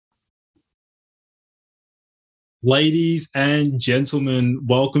Ladies and gentlemen,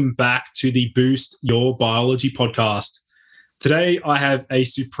 welcome back to the Boost Your Biology podcast. Today, I have a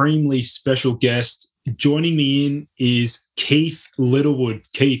supremely special guest. Joining me in is Keith Littlewood.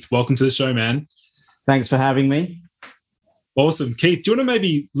 Keith, welcome to the show, man. Thanks for having me. Awesome. Keith, do you want to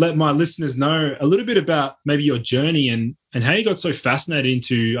maybe let my listeners know a little bit about maybe your journey and how you got so fascinated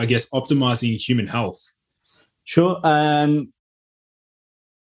into, I guess, optimizing human health? Sure.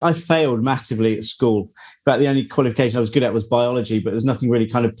 I failed massively at school. In fact, the only qualification I was good at was biology, but there was nothing really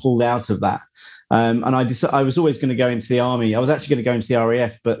kind of pulled out of that. And I was always going to go into the army. I was actually going to go into the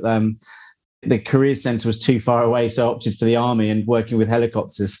RAF, but the career centre was too far away, so I opted for the army and working with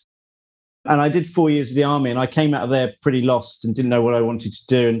helicopters. And I did 4 years with the army, and I came out of there pretty lost and didn't know what I wanted to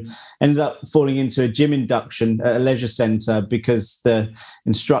do, and ended up falling into a gym induction at a leisure centre because the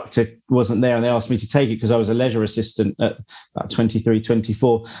instructor wasn't there, and they asked me to take it because I was a leisure assistant at about 23,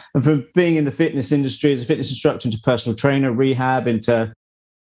 24. And from being in the fitness industry as a fitness instructor into personal trainer, rehab, into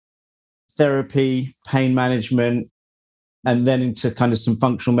therapy, pain management, and then into kind of some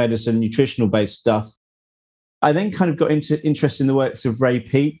functional medicine, nutritional based stuff, I then kind of got interested in the works of Ray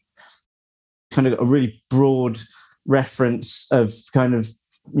Peat. Kind of a really broad reference of kind of,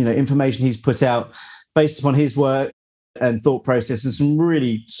 information he's put out based upon his work and thought process, and some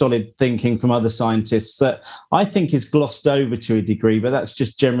really solid thinking from other scientists that I think is glossed over to a degree, but that's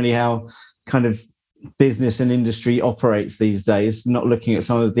just generally how kind of business and industry operates these days, not looking at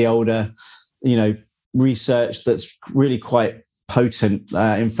some of the older, research that's really quite potent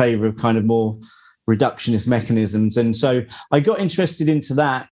in favor of kind of more reductionist mechanisms. And so I got interested into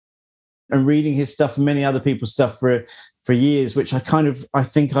that and reading his stuff and many other people's stuff for years, which I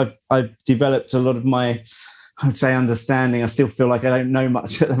think I've developed a lot of my, I would say, understanding. I still feel like I don't know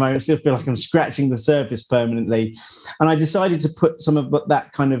much at the moment. I still feel like I'm scratching the surface permanently. And I decided to put some of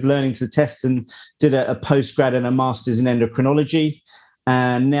that kind of learning to the test and did a postgrad and a master's in endocrinology.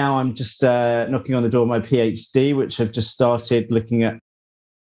 And now I'm just knocking on the door of my PhD, which I've just started looking at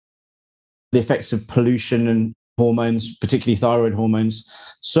the effects of pollution and hormones, particularly thyroid hormones.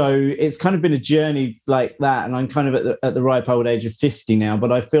 So it's kind of been a journey like that. And I'm kind of at the ripe old age of 50 now,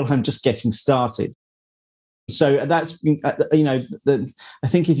 but I feel I'm just getting started. So that's been, I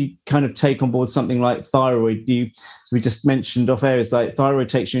think if you kind of take on board something like thyroid, we just mentioned off air, is like thyroid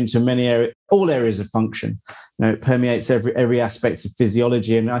takes you into many areas, all areas of function. It permeates every aspect of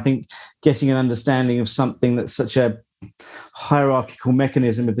physiology. And I think getting an understanding of something that's such a hierarchical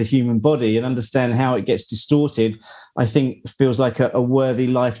mechanism of the human body and understand how it gets distorted, I think feels like a worthy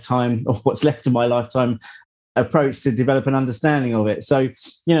lifetime, or what's left of my lifetime, approach to develop an understanding of it. So,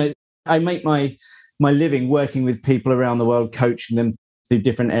 I make my living working with people around the world, coaching them through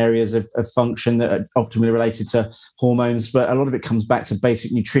different areas of function that are optimally related to hormones. But a lot of it comes back to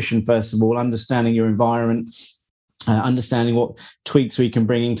basic nutrition, first of all, understanding your environment, understanding what tweaks we can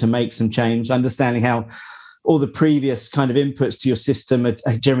bring in to make some change, understanding how all the previous kind of inputs to your system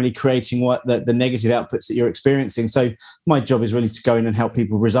are generally creating what the negative outputs that you're experiencing. So my job is really to go in and help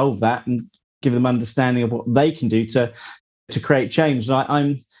people resolve that and give them understanding of what they can do to create change.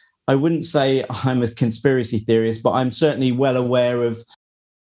 And I wouldn't say I'm a conspiracy theorist, but I'm certainly well aware of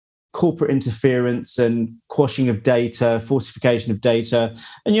corporate interference and quashing of data, falsification of data.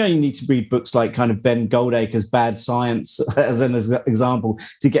 And you need to read books like kind of Ben Goldacre's Bad Science as an example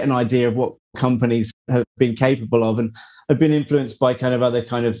to get an idea of what companies have been capable of. And I've been influenced by kind of other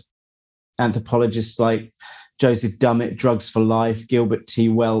kind of anthropologists like Joseph Dummett, Drugs for Life, Gilbert T.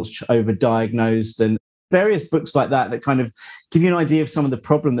 Welch, Overdiagnosed, and various books like that kind of give you an idea of some of the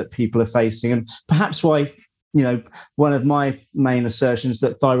problem that people are facing, and perhaps why, one of my main assertions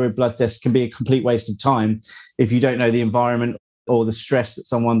that thyroid blood tests can be a complete waste of time if you don't know the environment or the stress that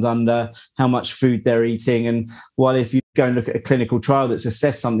someone's under, how much food they're eating. And while if you go and look at a clinical trial that's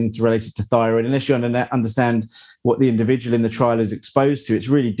assessed something related to thyroid, unless you understand what the individual in the trial is exposed to, it's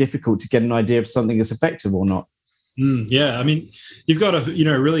really difficult to get an idea if something is effective or not. Yeah, I mean, you've got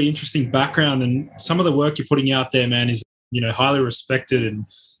a really interesting background, and some of the work you're putting out there, man, is highly respected. And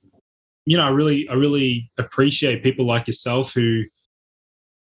I really appreciate people like yourself who,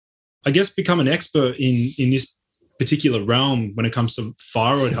 I guess, become an expert in this particular realm when it comes to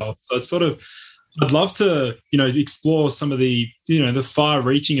thyroid health. So it's sort of, I'd love to explore some of the the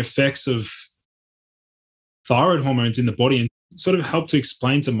far-reaching effects of thyroid hormones in the body, and sort of help to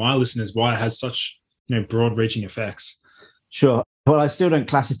explain to my listeners why it has such broad-reaching effects. Sure. Well, I still don't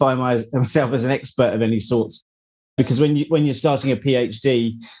classify myself as an expert of any sorts, because when you're starting a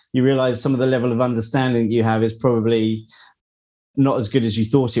PhD, you realize some of the level of understanding that you have is probably not as good as you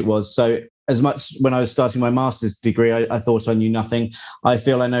thought it was. So as much when I was starting my master's degree, I thought I knew nothing. I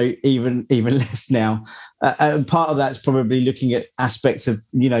feel I know even less now. And part of that's probably looking at aspects of,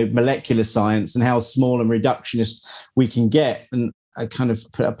 molecular science and how small and reductionist we can get. And I kind of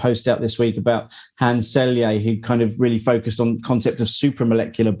put a post out this week about Hans Selye, who kind of really focused on the concept of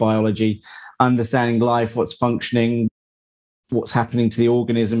supramolecular biology, understanding life, what's functioning, what's happening to the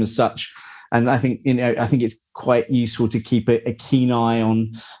organism as such. And I think, I think it's quite useful to keep a keen eye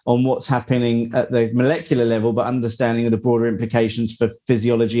on what's happening at the molecular level, but understanding of the broader implications for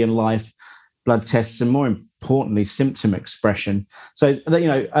physiology and life, blood tests, and more importantly, symptom expression. So,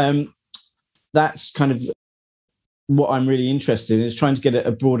 that's kind of what I'm really interested in, is trying to get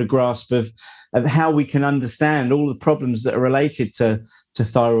a broader grasp of how we can understand all the problems that are related to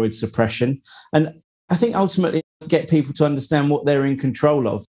thyroid suppression. And I think ultimately get people to understand what they're in control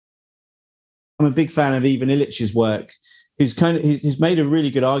of. I'm a big fan of Ivan Illich's work, who's made a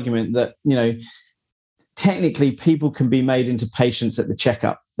really good argument that, technically people can be made into patients at the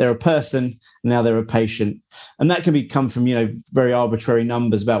checkup. They're a person, now they're a patient. And that can come from, very arbitrary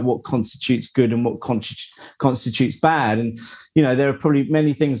numbers about what constitutes good and what constitutes bad. And, there are probably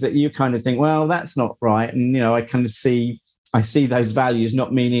many things that you kind of think, well, that's not right. And, I see those values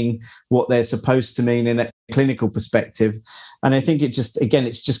not meaning what they're supposed to mean in a clinical perspective. And I think it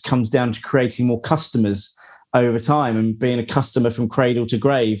just comes down to creating more customers over time and being a customer from cradle to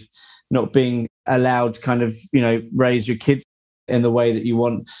grave, not being allowed to kind of, raise your kids in the way that you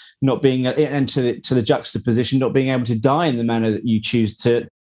want, not being, and to the juxtaposition, not being able to die in the manner that you choose to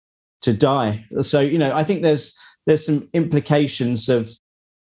die. So, I think there's some implications of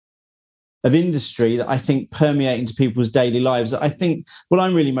industry that I think permeate into people's daily lives. I think what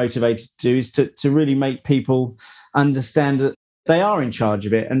I'm really motivated to do is to really make people understand that they are in charge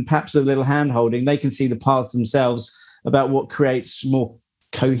of it, and perhaps with a little hand-holding, they can see the paths themselves about what creates more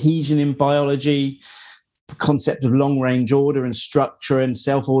cohesion in biology, the concept of long-range order and structure and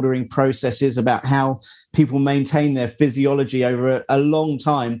self-ordering processes, about how people maintain their physiology over a long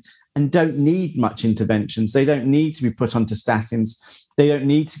time and don't need much interventions. They don't need to be put onto statins. They don't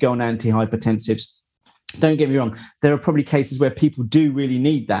need to go on antihypertensives. Don't get me wrong. There are probably cases where people do really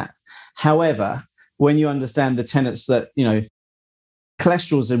need that. However, when you understand the tenets that,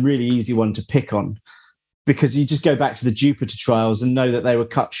 cholesterol is a really easy one to pick on, because you just go back to the Jupiter trials and know that they were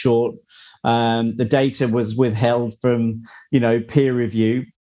cut short. The data was withheld from, peer review.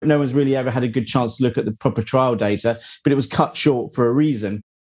 No one's really ever had a good chance to look at the proper trial data, but it was cut short for a reason.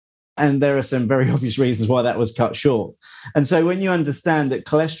 And there are some very obvious reasons why that was cut short. And so when you understand that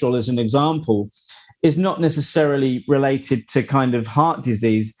cholesterol, as an example, is not necessarily related to kind of heart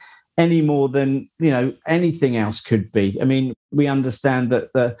disease any more than, anything else could be. I mean, we understand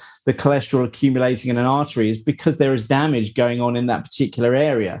that the cholesterol accumulating in an artery is because there is damage going on in that particular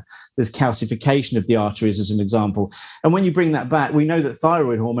area. There's calcification of the arteries, as an example. And when you bring that back, we know that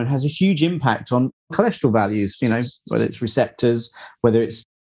thyroid hormone has a huge impact on cholesterol values, whether it's receptors, whether it's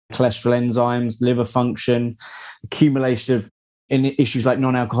cholesterol enzymes, liver function, accumulation of in issues like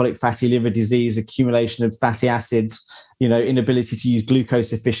non-alcoholic fatty liver disease, accumulation of fatty acids, inability to use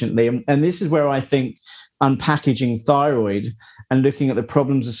glucose efficiently. And this is where I think unpackaging thyroid and looking at the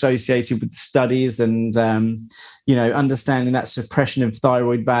problems associated with the studies and, understanding that suppression of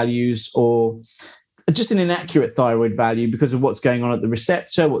thyroid values or just an inaccurate thyroid value because of what's going on at the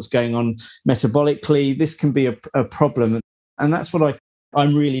receptor, what's going on metabolically, this can be a problem. And that's what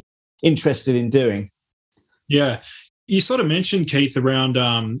I'm really interested in doing. Yeah. You sort of mentioned, Keith, around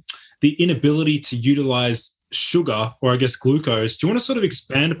the inability to utilize sugar, or I guess glucose. Do you want to sort of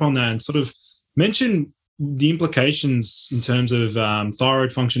expand upon that and sort of mention the implications in terms of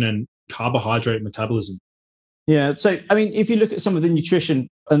thyroid function and carbohydrate metabolism? Yeah. So, I mean, if you look at some of the nutrition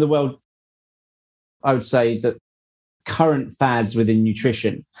in the world, I would say that current fads within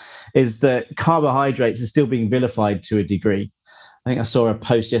nutrition is that carbohydrates are still being vilified to a degree. I think I saw a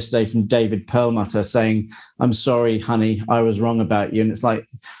post yesterday from David Perlmutter saying, "I'm sorry, honey, I was wrong about you." And it's like,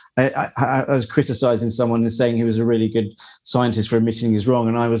 I was criticizing someone and saying he was a really good scientist for admitting he's wrong.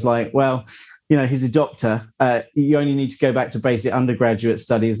 And I was like, well, he's a doctor. You only need to go back to basic undergraduate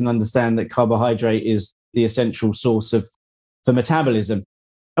studies and understand that carbohydrate is the essential source for metabolism.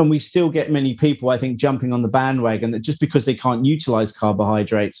 And we still get many people, I think, jumping on the bandwagon that just because they can't utilize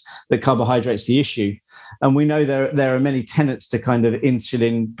carbohydrates, that carbohydrates the issue. And we know there are many tenets to kind of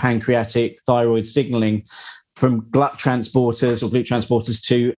insulin, pancreatic, thyroid signaling, from GLUT transporters or GLUT transporters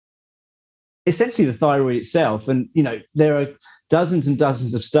to essentially the thyroid itself. And, there are dozens and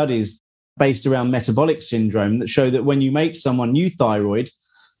dozens of studies based around metabolic syndrome that show that when you make someone new thyroid,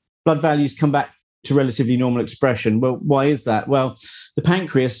 blood values come back to relatively normal expression. Well, why is that? Well, the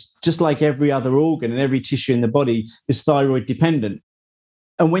pancreas, just like every other organ and every tissue in the body, is thyroid dependent.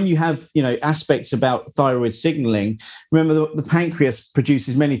 And when you have, aspects about thyroid signaling, remember the pancreas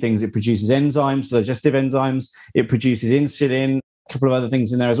produces many things. It produces enzymes, digestive enzymes. It produces insulin, a couple of other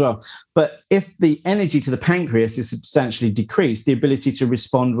things in there as well. But if the energy to the pancreas is substantially decreased, the ability to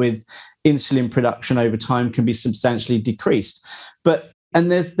respond with insulin production over time can be substantially decreased.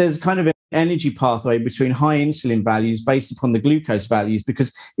 And there's kind of an energy pathway between high insulin values based upon the glucose values,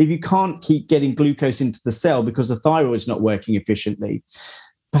 because if you can't keep getting glucose into the cell because the thyroid's not working efficiently,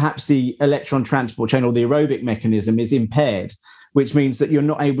 perhaps the electron transport chain or the aerobic mechanism is impaired, which means that you're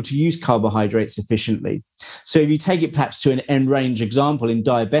not able to use carbohydrates efficiently. So if you take it perhaps to an end range example in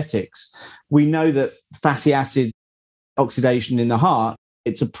diabetics, we know that fatty acid oxidation in the heart,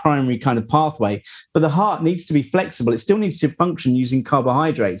 it's a primary kind of pathway, but the heart needs to be flexible. It still needs to function using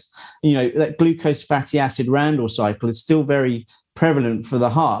carbohydrates. That glucose fatty acid Randall cycle is still very prevalent for the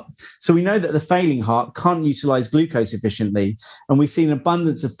heart. So we know that the failing heart can't utilize glucose efficiently. And we see an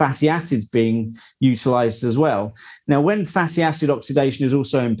abundance of fatty acids being utilized as well. Now, when fatty acid oxidation is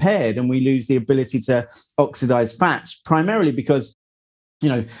also impaired and we lose the ability to oxidize fats, primarily because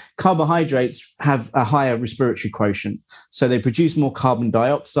carbohydrates have a higher respiratory quotient. So they produce more carbon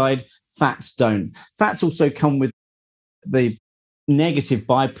dioxide, fats don't. Fats also come with the negative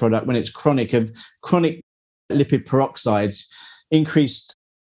byproduct when it's chronic lipid peroxides, increased,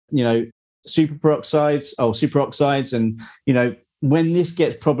 superoxides. And, when this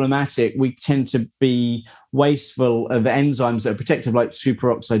gets problematic, we tend to be wasteful of enzymes that are protective, like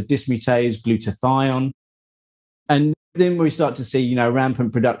superoxide dismutase, glutathione. And then we start to see,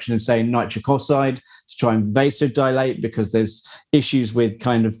 rampant production of, say, nitric oxide to try and vasodilate because there's issues with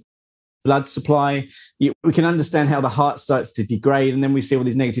kind of blood supply. We can understand how the heart starts to degrade, and then we see all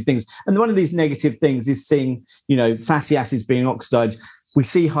these negative things. And one of these negative things is seeing, fatty acids being oxidized. We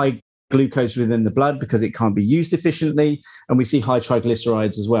see high glucose within the blood because it can't be used efficiently. And we see high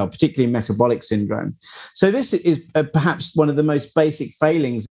triglycerides as well, particularly in metabolic syndrome. So this is perhaps one of the most basic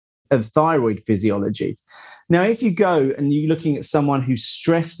failings of thyroid physiology. Now, if you go and you're looking at someone who's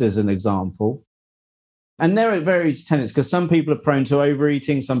stressed as an example, and there are various tenets, because some people are prone to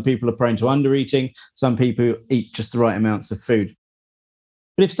overeating, some people are prone to undereating, some people eat just the right amounts of food.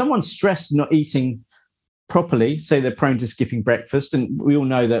 But if someone's stressed, not eating properly, say they're prone to skipping breakfast, and we all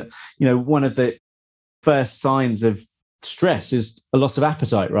know that, one of the first signs of stress is a loss of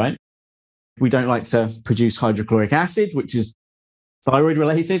appetite, right? We don't like to produce hydrochloric acid, which is thyroid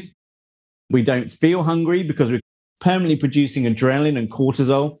related. We don't feel hungry because we're permanently producing adrenaline and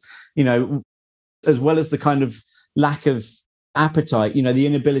cortisol, as well as the kind of lack of appetite, the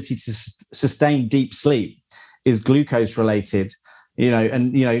inability to sustain deep sleep is glucose related,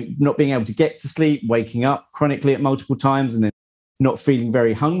 and, not being able to get to sleep, waking up chronically at multiple times, and then not feeling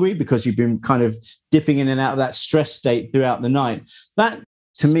very hungry because you've been kind of dipping in and out of that stress state throughout the night. That,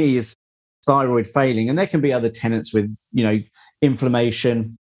 to me, is thyroid failing. And there can be other tenets with,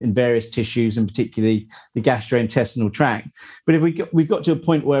 inflammation in various tissues, and particularly the gastrointestinal tract. But if we've got to a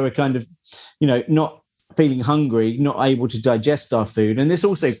point where we're kind of, not feeling hungry, not able to digest our food, and this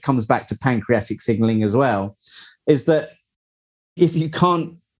also comes back to pancreatic signaling as well, is that if you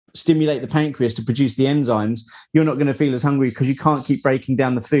can't stimulate the pancreas to produce the enzymes, you're not going to feel as hungry because you can't keep breaking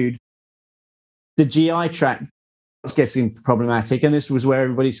down the food. The GI tract is getting problematic, and this was where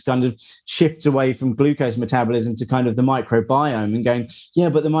everybody's kind of shifts away from glucose metabolism to kind of the microbiome and going, yeah,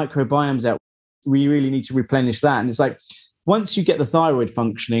 but the microbiome's out. We really need to replenish that. And it's like, once you get the thyroid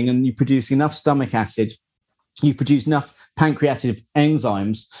functioning and you produce enough stomach acid, you produce enough pancreatic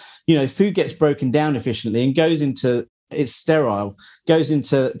enzymes, food gets broken down efficiently and goes into, it's sterile, goes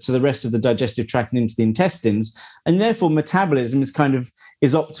into the rest of the digestive tract and into the intestines. And therefore metabolism is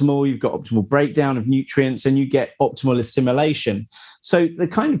optimal. You've got optimal breakdown of nutrients and you get optimal assimilation. So the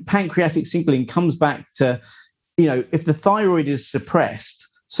kind of pancreatic signaling comes back to, if the thyroid is suppressed,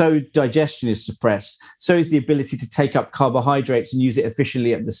 so digestion is suppressed, so is the ability to take up carbohydrates and use it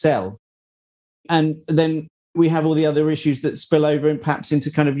efficiently at the cell. And then we have all the other issues that spill over and perhaps into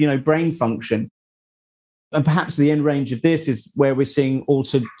kind of, brain function. And perhaps the end range of this is where we're seeing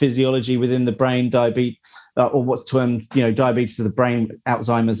altered physiology within the brain, diabetes, or what's termed, diabetes of the brain,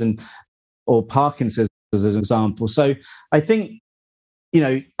 Alzheimer's or Parkinson's as an example. So I think,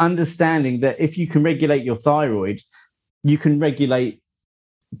 understanding that if you can regulate your thyroid, you can regulate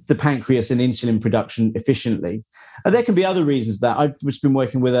the pancreas and insulin production efficiently. And there can be other reasons that I've just been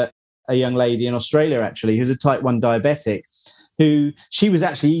working with a young lady in Australia, actually, who's a type 1 diabetic, who she was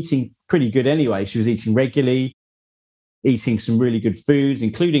actually eating pretty good anyway. She was eating regularly. eating some really good foods,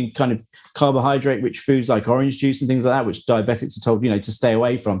 including kind of carbohydrate-rich foods like orange juice and things like that, which diabetics are told, to stay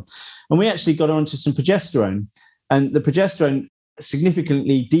away from. And we actually got onto some progesterone, and the progesterone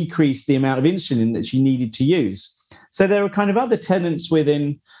significantly decreased the amount of insulin that she needed to use. So there are kind of other tenets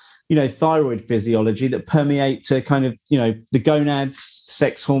within, thyroid physiology that permeate to kind of, the gonads,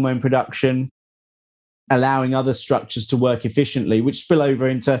 sex hormone production, allowing other structures to work efficiently, which spill over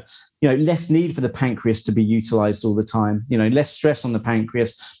into, less need for the pancreas to be utilized all the time, less stress on the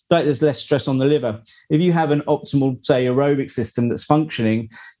pancreas, but there's less stress on the liver. If you have an optimal, say, aerobic system that's functioning,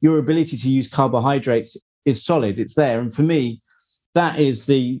 your ability to use carbohydrates is solid. It's there. And for me, that's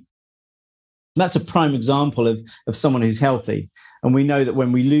a prime example of someone who's healthy. And we know that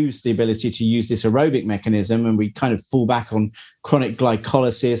when we lose the ability to use this aerobic mechanism and we kind of fall back on chronic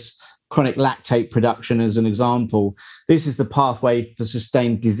glycolysis, chronic lactate production as an example, this is the pathway for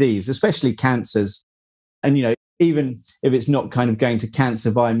sustained disease, especially cancers. And, even if it's not kind of going to cancer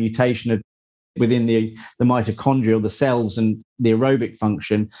via mutation within the mitochondria or the cells and the aerobic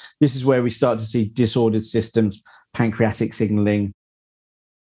function, this is where we start to see disordered systems, pancreatic signaling,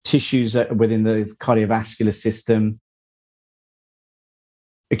 tissues within the cardiovascular system,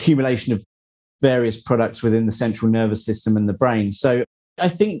 accumulation of various products within the central nervous system and the brain. So I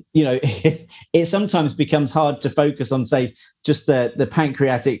think, it sometimes becomes hard to focus on, say, just the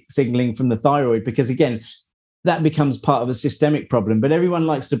pancreatic signaling from the thyroid, because, again, that becomes part of a systemic problem. But everyone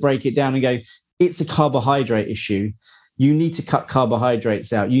likes to break it down and go, it's a carbohydrate issue. You need to cut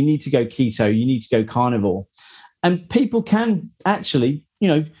carbohydrates out. You need to go keto. You need to go carnivore. And people can actually,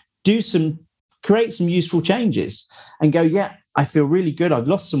 create some useful changes and go, yeah, I feel really good. I've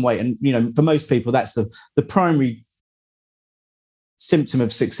lost some weight. And, for most people, that's the primary symptom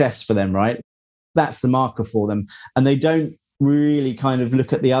of success for them, right? That's the marker for them. And they don't really kind of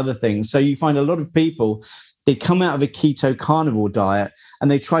look at the other things. So you find a lot of people, they come out of a keto carnivore diet and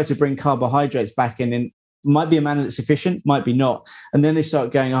they try to bring carbohydrates back in, might be a manner that's efficient, might be not. And then they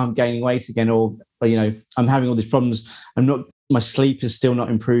start going, I'm gaining weight again, or I'm having all these problems. My sleep is still not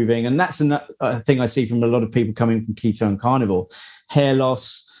improving. And that's a thing I see from a lot of people coming from keto and carnivore. Hair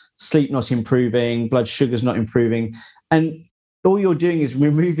loss, sleep not improving, blood sugar's not improving. And all you're doing is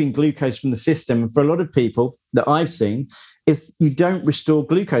removing glucose from the system. And for a lot of people that I've seen, is you don't restore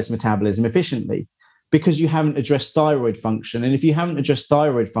glucose metabolism efficiently because you haven't addressed thyroid function. And if you haven't addressed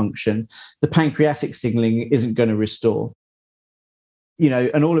thyroid function, the pancreatic signaling isn't going to restore.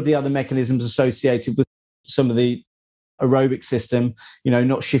 And all of the other mechanisms associated with some of the aerobic system,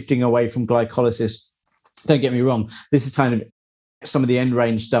 not shifting away from glycolysis. Don't get me wrong. This is kind of some of the end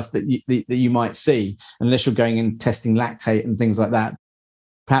range stuff that you might see, unless you're going and testing lactate and things like that.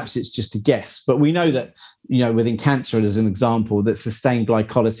 Perhaps it's just a guess, but we know that, within cancer, as an example, that sustained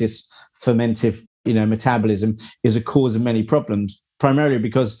glycolysis, fermentive, metabolism is a cause of many problems, primarily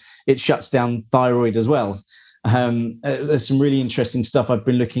because it shuts down thyroid as well. There's some really interesting stuff I've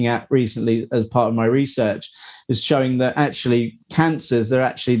been looking at recently as part of my research, is showing that actually cancers,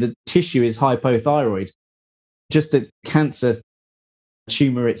 the tissue is hypothyroid, just the cancer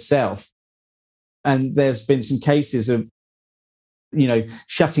tumor itself. And there's been some cases of,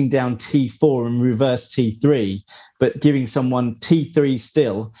 shutting down T4 and reverse T3, but giving someone T3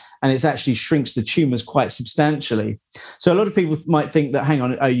 still, and it's actually shrinks the tumors quite substantially. So a lot of people might think that, hang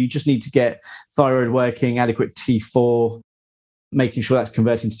on, you just need to get thyroid working, adequate T4, making sure that's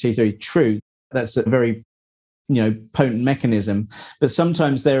converting to T3. True, that's a very potent mechanism, but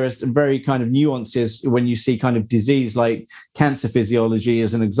sometimes there are very kind of nuances when you see kind of disease like cancer physiology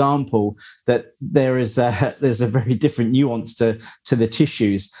as an example, that there's a very different nuance to the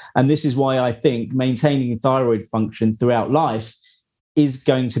tissues. And this is why I think maintaining thyroid function throughout life is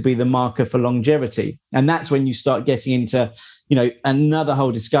going to be the marker for longevity. And that's when you start getting into another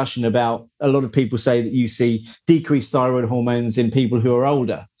whole discussion about, a lot of people say that you see decreased thyroid hormones in people who are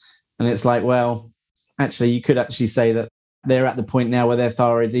older, and it's like, well, actually, you could actually say that they're at the point now where their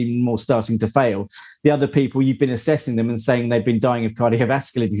thyroid's even more starting to fail. The other people, you've been assessing them and saying they've been dying of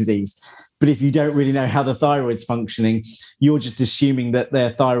cardiovascular disease. But if you don't really know how the thyroid's functioning, you're just assuming that their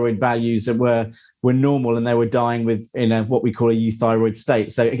thyroid values were normal and they were dying with what we call a euthyroid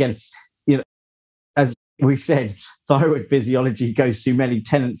state. So again, as we said, thyroid physiology goes through many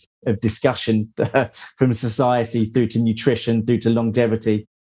tenets of discussion, from society through to nutrition, through to longevity,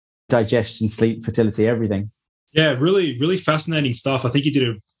 digestion, sleep, fertility, everything. Yeah, really, really fascinating stuff. I think you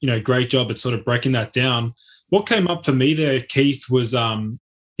did a great job at sort of breaking that down. What came up for me there, Keith, was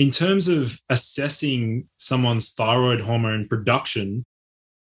in terms of assessing someone's thyroid hormone production,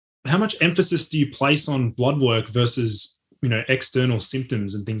 how much emphasis do you place on blood work versus external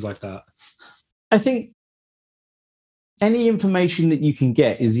symptoms and things like that? I think any information that you can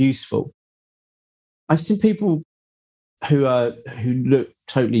get is useful. I've seen people who look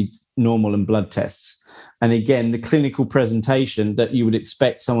totally normal in blood tests. And again, the clinical presentation that you would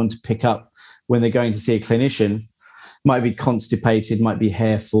expect someone to pick up when they're going to see a clinician might be constipated, might be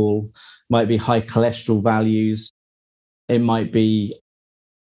hair fall, might be high cholesterol values. It might be,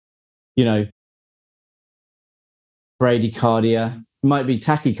 bradycardia, it might be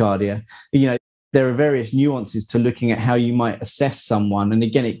tachycardia. There are various nuances to looking at how you might assess someone. And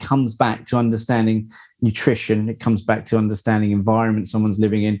again, it comes back to understanding nutrition. It comes back to understanding environment someone's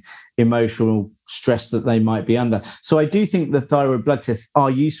living in, emotional stress that they might be under. So I do think the thyroid blood tests are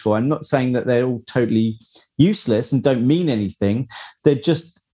useful. I'm not saying that they're all totally useless and don't mean anything. They're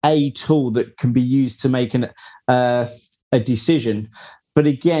just a tool that can be used to make a decision. But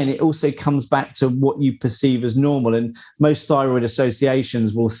again, it also comes back to what you perceive as normal. And most thyroid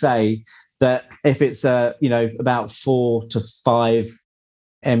associations will say that if it's about 4 to 5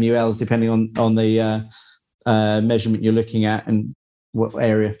 MULs, depending on the measurement you're looking at and what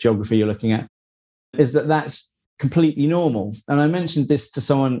area geography you're looking at, is that's completely normal. And I mentioned this to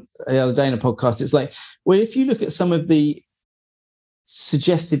someone the other day in a podcast. It's like, well, if you look at some of the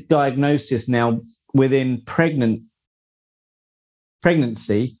suggested diagnosis now within pregnancy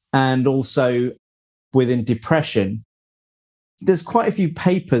and also within depression, there's quite a few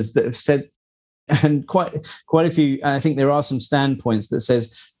papers that have said, and quite a few, I think there are some standpoints that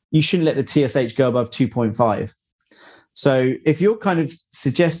says you shouldn't let the TSH go above 2.5. So if you're kind of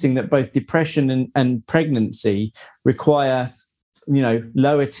suggesting that both depression and pregnancy require,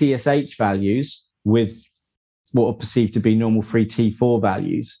 lower TSH values with what are perceived to be normal free T4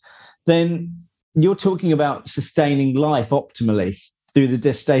 values, then you're talking about sustaining life optimally through the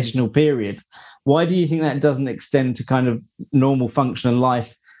gestational period. Why do you think that doesn't extend to kind of normal functional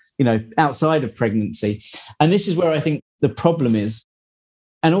life, outside of pregnancy? And this is where I think the problem is.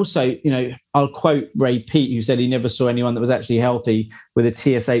 And also, I'll quote Ray Peat, who said he never saw anyone that was actually healthy with a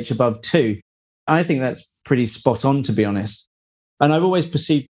TSH above 2. I think that's pretty spot on, to be honest. And I've always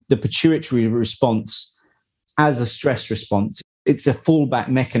perceived the pituitary response as a stress response. It's a fallback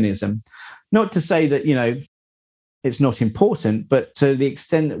mechanism. Not to say that, it's not important, but to the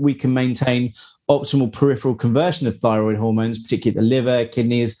extent that we can maintain optimal peripheral conversion of thyroid hormones, particularly the liver,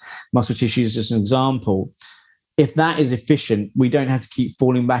 kidneys, muscle tissues, as an example, if that is efficient, we don't have to keep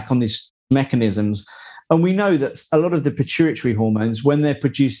falling back on these mechanisms. And we know that a lot of the pituitary hormones, when they're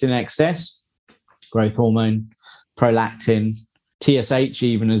produced in excess, growth hormone, prolactin, TSH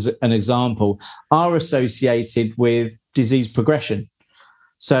even as an example, are associated with disease progression.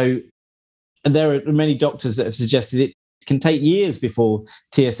 So there are many doctors that have suggested it can take years before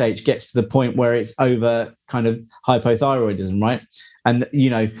TSH gets to the point where it's over kind of hypothyroidism, right? And,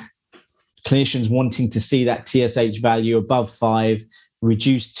 clinicians wanting to see that TSH value above 5,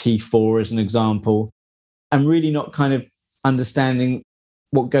 reduce T4 as an example, and really not kind of understanding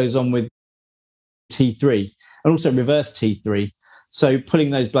what goes on with T3 and also reverse T3. So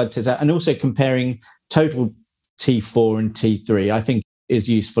pulling those blood tests out and also comparing total T4 and T3, I think is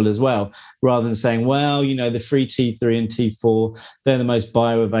useful as well, rather than saying, well, the free T3 and T4, they're the most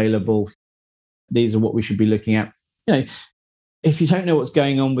bioavailable. These are what we should be looking at. If you don't know what's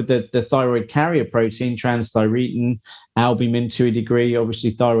going on with the thyroid carrier protein, transthyretin, albumin to a degree,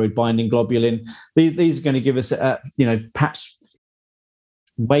 obviously thyroid binding globulin, these are going to give us, perhaps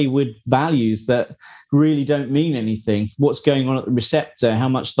wayward values that really don't mean anything. What's going on at the receptor, how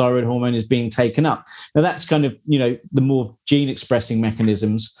much thyroid hormone is being taken up. Now that's kind of, the more gene expressing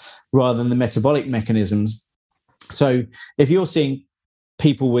mechanisms rather than the metabolic mechanisms. So if you're seeing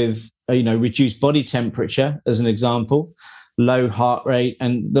people with, reduced body temperature, as an example, low heart rate,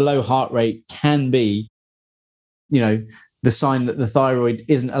 and the low heart rate can be, the sign that the thyroid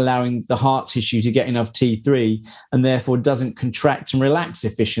isn't allowing the heart tissue to get enough T3 and therefore doesn't contract and relax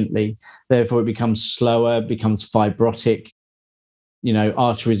efficiently. Therefore, it becomes slower, becomes fibrotic.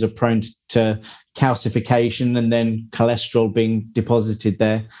 Arteries are prone to calcification and then cholesterol being deposited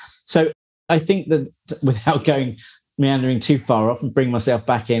there. So I think that without meandering too far off and bring myself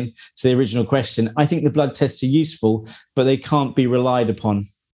back in to the original question, I think the blood tests are useful, but they can't be relied upon.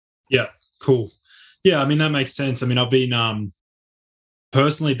 Yeah, cool. Yeah, that makes sense. I've been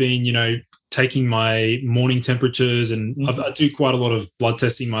personally taking my morning temperatures, and I do quite a lot of blood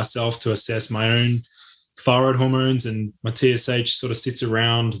testing myself to assess my own thyroid hormones, and my TSH sort of sits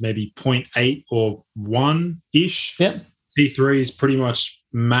around maybe 0.8 or 1-ish. Yeah. T3 is pretty much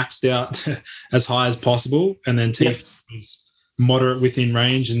maxed out as high as possible, and then T4 is moderate within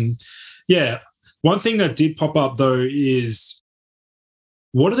range. And yeah, one thing that did pop up though is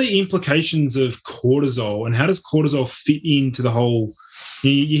what are the implications of cortisol, and how does cortisol fit into the whole?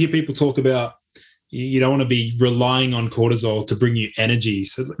 You hear people talk about you don't want to be relying on cortisol to bring you energy.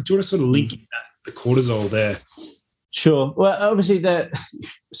 So do you want to sort of link in the cortisol there? Sure. Well, obviously,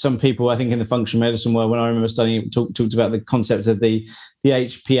 some people, I think, in the functional medicine world, when I remember studying it, talked about the concept of the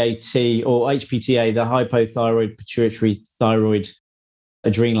HPAT or HPTA, the hypothyroid pituitary thyroid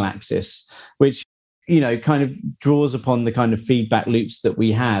adrenal axis, which kind of draws upon the kind of feedback loops that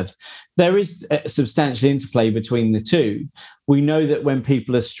we have. There is a substantial interplay between the two. We know that when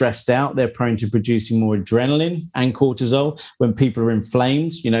people are stressed out, they're prone to producing more adrenaline and cortisol. When people are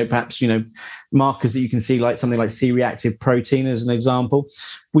inflamed, perhaps, markers that you can see, like something like C-reactive protein as an example,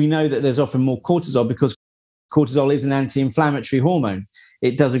 we know that there's often more cortisol because cortisol is an anti-inflammatory hormone.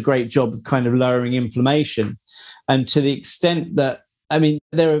 It does a great job of kind of lowering inflammation. And to the extent that,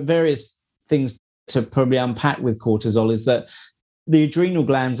 there are various things to probably unpack with cortisol, is that the adrenal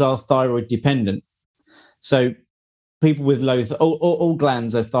glands are thyroid dependent. So people with all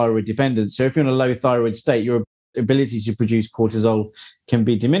glands are thyroid dependent. So if you're in a low thyroid state, your ability to produce cortisol can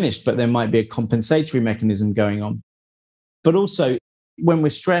be diminished, but there might be a compensatory mechanism going on. But also when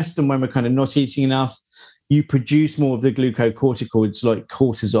we're stressed and when we're kind of not eating enough, you produce more of the glucocorticoids like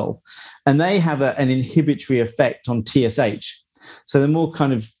cortisol, and they have an inhibitory effect on TSH. So the more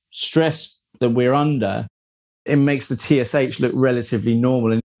kind of stress that we're under, it makes the TSH look relatively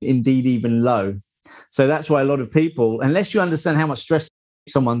normal and indeed even low. So that's why a lot of people, unless you understand how much stress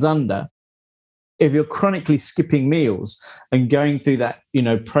someone's under, if you're chronically skipping meals and going through that,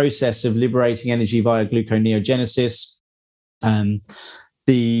 process of liberating energy via gluconeogenesis,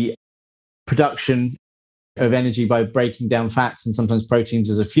 the production of energy by breaking down fats and sometimes proteins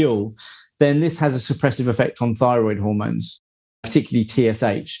as a fuel, then this has a suppressive effect on thyroid hormones, particularly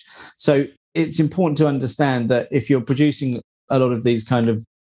TSH. So it's important to understand that if you're producing a lot of these kind of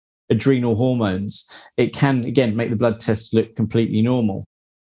adrenal hormones, it can, again, make the blood tests look completely normal.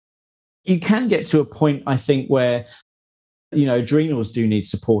 You can get to a point, I think, where, adrenals do need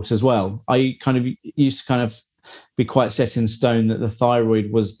support as well. I kind of used to kind of be quite set in stone that the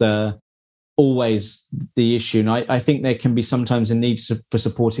thyroid was always the issue. And I think there can be sometimes a need for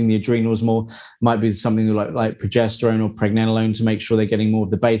supporting the adrenals more. Might be something like progesterone or pregnenolone to make sure they're getting more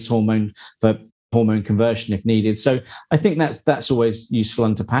of the base hormone for hormone conversion if needed. So I think that's always useful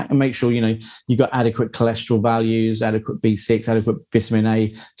to unpack, and make sure, you've got adequate cholesterol values, adequate B6, adequate vitamin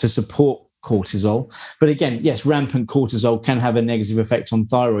A to support cortisol. But again, yes, rampant cortisol can have a negative effect on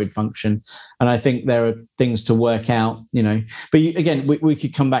thyroid function. And I think there are things to work out, but again, we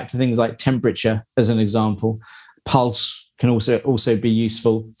could come back to things like temperature as an example. Pulse can also be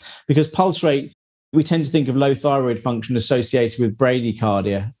useful, because pulse rate, we tend to think of low thyroid function associated with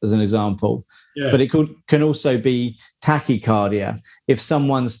bradycardia as an example. Yeah. But it can also be tachycardia if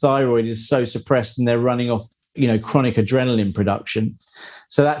someone's thyroid is so suppressed and they're running off chronic adrenaline production.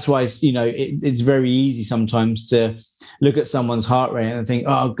 So that's why it's very easy sometimes to look at someone's heart rate and think,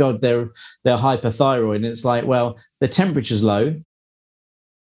 oh God, they're hyperthyroid. And it's like, well, their temperature's low.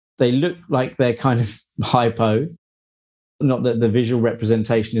 They look like they're kind of hypo. Not that the visual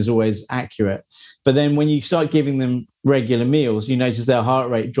representation is always accurate. But then when you start giving them regular meals, you notice their heart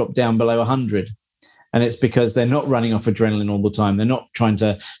rate drop down below 100. And it's because they're not running off adrenaline all the time. They're not trying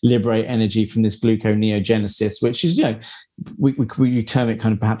to liberate energy from this gluconeogenesis, which is, we term it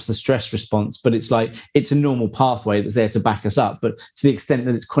kind of perhaps the stress response, but it's like, it's a normal pathway that's there to back us up. But to the extent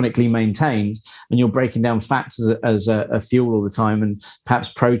that it's chronically maintained and you're breaking down fats as a fuel all the time, and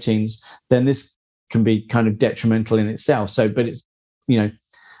perhaps proteins, then this can be kind of detrimental in itself. So, but it's,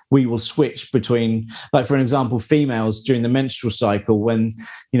 we will switch between, like, for an example, females during the menstrual cycle, when,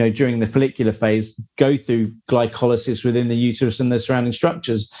 during the follicular phase, go through glycolysis within the uterus and the surrounding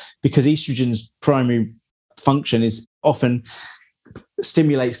structures, because estrogen's primary function is often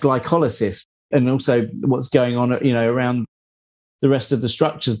stimulates glycolysis, and also what's going on, around the rest of the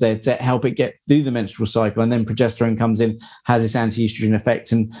structures there to help it get through the menstrual cycle. And then progesterone comes in, has this anti-estrogen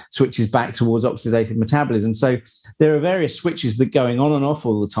effect, and switches back towards oxidative metabolism. So there are various switches that are going on and off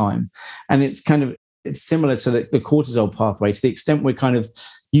all the time. And it's similar to the cortisol pathway. To the extent we're kind of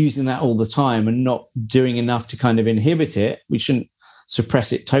using that all the time and not doing enough to kind of inhibit it, we shouldn't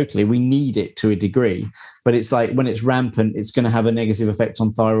suppress it totally. We need it to a degree. But it's like when it's rampant, it's going to have a negative effect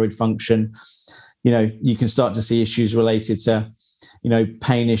on thyroid function. You can start to see issues related to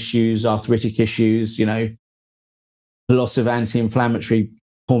pain issues, arthritic issues, loss of anti-inflammatory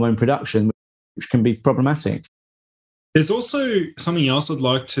hormone production, which can be problematic. There's also something else I'd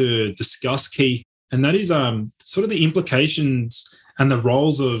like to discuss, Keith, and that is sort of the implications and the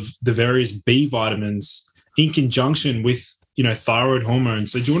roles of the various B vitamins in conjunction with, thyroid hormone.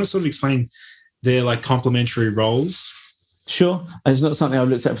 So do you want to sort of explain their like complementary roles? Sure. It's not something I've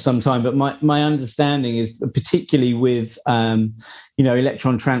looked at for some time, but my understanding is particularly with,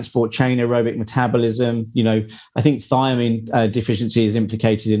 electron transport chain aerobic metabolism, I think thiamine deficiency is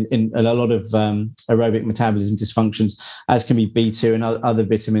implicated in a lot of aerobic metabolism dysfunctions, as can be B2 and other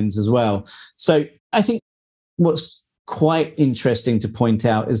vitamins as well. So I think what's quite interesting to point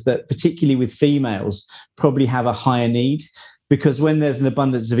out is that particularly with females probably have a higher need, because when there's an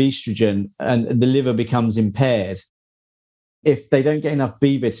abundance of estrogen and the liver becomes impaired, if they don't get enough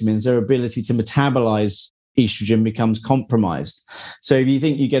B vitamins, their ability to metabolize estrogen becomes compromised. So if you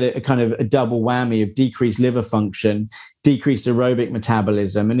think you get a kind of a double whammy of decreased liver function, decreased aerobic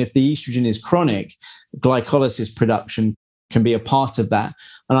metabolism, and if the estrogen is chronic, glycolysis production can be a part of that.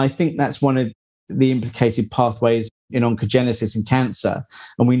 And I think that's one of the implicated pathways in oncogenesis and cancer.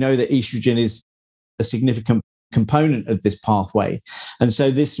 And we know that estrogen is a significant component of this pathway. And so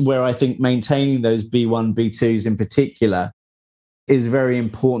this is where I think maintaining those B1, B2s in particular is very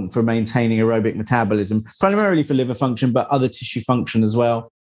important for maintaining aerobic metabolism, primarily for liver function, but other tissue function as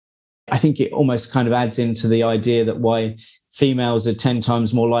well. I think it almost kind of adds into the idea that why females are 10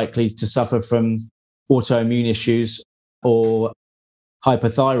 times more likely to suffer from autoimmune issues or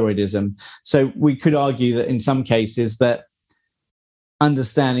hypothyroidism. So we could argue that in some cases that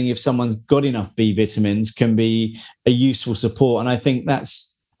understanding if someone's got enough B vitamins can be a useful support. And I think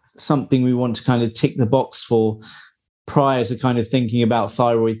that's something we want to kind of tick the box for prior to kind of thinking about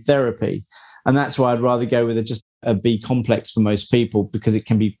thyroid therapy. And that's why I'd rather go with just a B complex for most people, because it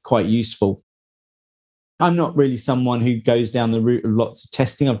can be quite useful. I'm not really someone who goes down the route of lots of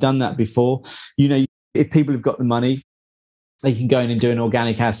testing. I've done that before. If people have got the money, they can go in and do an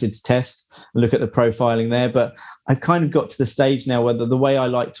organic acids test and look at the profiling there. But I've kind of got to the stage now where the way I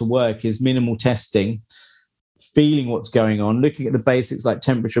like to work is minimal testing, feeling what's going on, looking at the basics like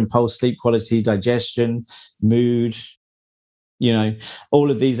temperature and pulse, sleep quality, digestion, mood, all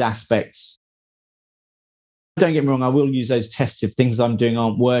of these aspects. Don't get me wrong, I will use those tests if things I'm doing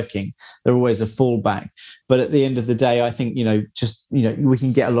aren't working. They're always a fallback. But at the end of the day, I think, we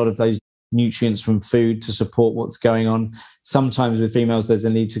can get a lot of those nutrients from food to support what's going on. Sometimes with females, there's a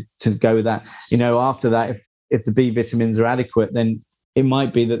need to go with that. After that, if the B vitamins are adequate, then it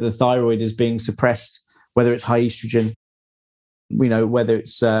might be that the thyroid is being suppressed, whether it's high estrogen, whether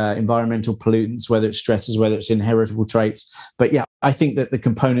it's environmental pollutants, whether it's stresses, whether it's inheritable traits. But yeah, I think that the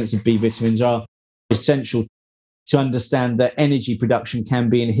components of B vitamins are essential to understand that energy production can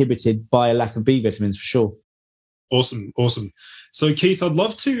be inhibited by a lack of B vitamins, for sure. Awesome. So Keith, I'd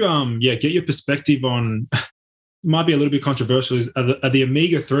love to get your perspective on, might be a little bit controversial, are the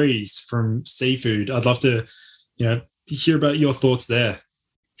omega-3s from seafood. I'd love to, hear about your thoughts there.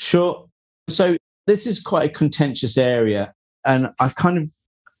 Sure. So this is quite a contentious area, and I've kind of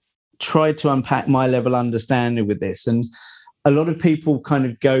tried to unpack my level of understanding with this. And a lot of people kind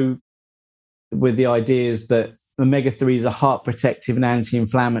of go with the ideas that omega-3s are heart protective and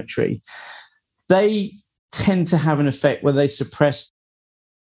anti-inflammatory. They tend to have an effect where they suppress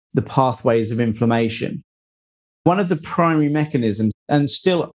the pathways of inflammation. One of the primary mechanisms, and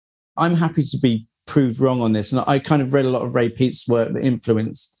still I'm happy to be proved wrong on this, and I kind of read a lot of Ray Peat's work that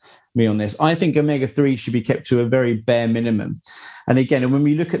influenced me on this. I think omega-3 should be kept to a very bare minimum. And again, when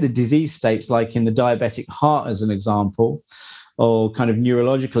we look at the disease states, like in the diabetic heart as an example, or kind of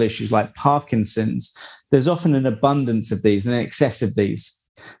neurological issues like Parkinson's, there's often an abundance of these and an excess of these.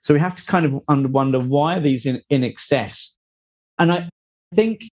 So we have to kind of wonder, why are these in excess? And I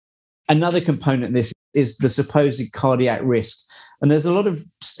think another component of this is the supposed cardiac risk. And there's a lot of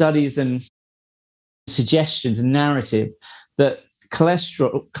studies and suggestions and narrative that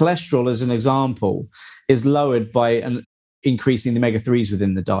cholesterol, as an example, is lowered by increasing the omega-3s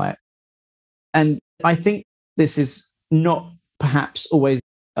within the diet. And I think this is not perhaps always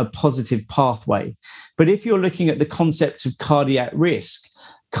a positive pathway. But if you're looking at the concept of cardiac risk,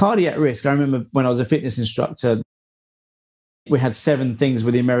 I remember when I was a fitness instructor, we had 7 things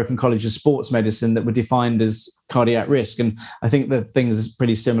with the American College of Sports Medicine that were defined as cardiac risk. And I think the things are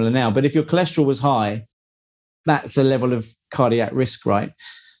pretty similar now. But if your cholesterol was high, that's a level of cardiac risk, right?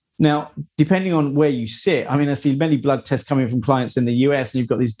 Now, depending on where you sit, I see many blood tests coming from clients in the US, and you've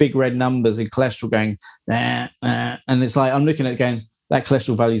got these big red numbers in cholesterol going, and it's like, I'm looking at it going, that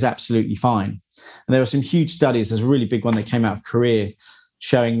cholesterol value is absolutely fine. And there are some huge studies. There's a really big one that came out of Korea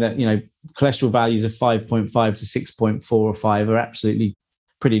showing that, cholesterol values of 5.5 to 6.4 or 5 are absolutely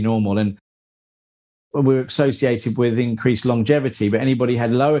pretty normal. And we're associated with increased longevity, but anybody who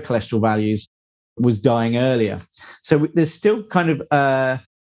had lower cholesterol values was dying earlier. So there's still kind of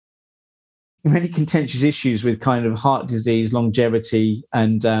many contentious issues with kind of heart disease, longevity,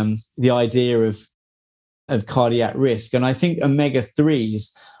 and the idea of cardiac risk. And I think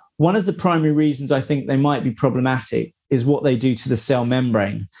omega-3s, one of the primary reasons I think they might be problematic is what they do to the cell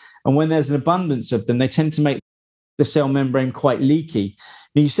membrane. And when there's an abundance of them, they tend to make the cell membrane quite leaky.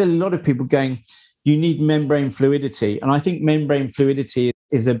 Now, you see a lot of people going, you need membrane fluidity. And I think membrane fluidity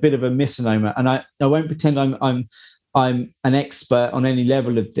is a bit of a misnomer. And I won't pretend I'm an expert on any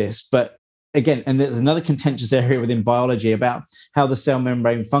level of this, but again, and there's another contentious area within biology about how the cell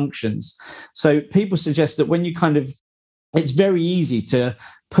membrane functions. So people suggest that when you it's very easy to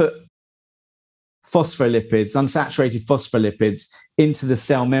put phospholipids, unsaturated phospholipids, into the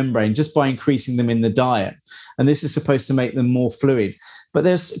cell membrane just by increasing them in the diet. And this is supposed to make them more fluid. But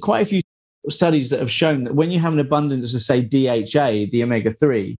there's quite a few studies that have shown that when you have an abundance of, say, DHA, the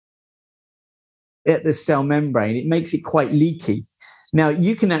omega-3, at the cell membrane, it makes it quite leaky. Now,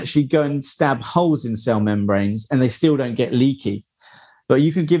 you can actually go and stab holes in cell membranes and they still don't get leaky. But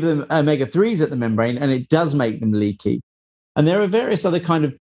you can give them omega-3s at the membrane and it does make them leaky. And there are various other kind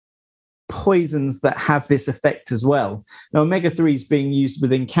of poisons that have this effect as well. Now, omega-3 is being used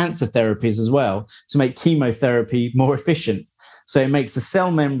within cancer therapies as well to make chemotherapy more efficient. So it makes the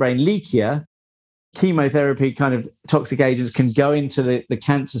cell membrane leakier. Chemotherapy kind of toxic agents can go into the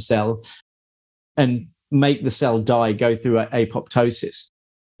cancer cell and make the cell die, go through apoptosis,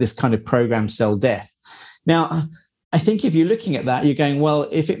 this kind of programmed cell death. Now, I think if you're looking at that, you're going, well,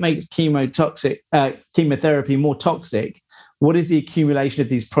 if it makes chemotherapy more toxic, what is the accumulation of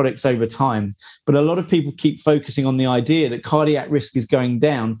these products over time? But a lot of people keep focusing on the idea that cardiac risk is going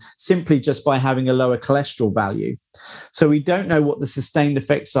down simply just by having a lower cholesterol value. So we don't know what the sustained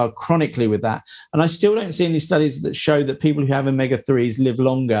effects are chronically with that. And I still don't see any studies that show that people who have omega-3s live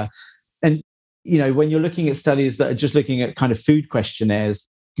longer. And when you're looking at studies that are just looking at kind of food questionnaires,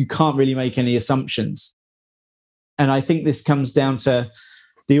 you can't really make any assumptions. And I think this comes down to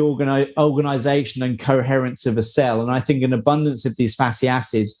the organization and coherence of a cell. And I think an abundance of these fatty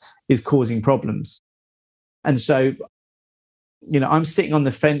acids is causing problems. And so, I'm sitting on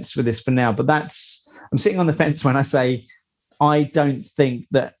the fence with this for now, but I'm sitting on the fence when I say, I don't think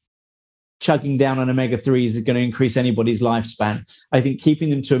that chugging down on omega-3s is going to increase anybody's lifespan. I think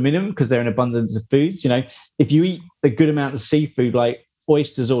keeping them to a minimum because they're an abundance of foods. If you eat a good amount of seafood like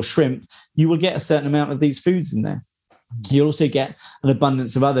oysters or shrimp, you will get a certain amount of these foods in there. You'll also get an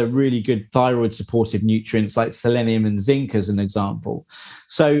abundance of other really good thyroid supportive nutrients like selenium and zinc as an example.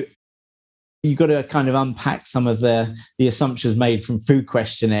 So you've got to kind of unpack some of the assumptions made from food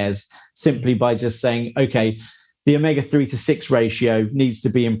questionnaires simply by just saying, okay, the omega-3 to 6 ratio needs to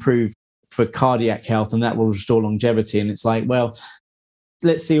be improved for cardiac health and that will restore longevity. And it's like, well,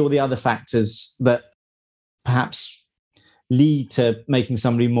 let's see all the other factors that perhaps lead to making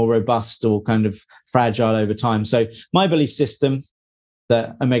somebody more robust or kind of fragile over time. So my belief system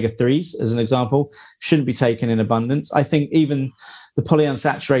that omega-3s, as an example, shouldn't be taken in abundance. I think even the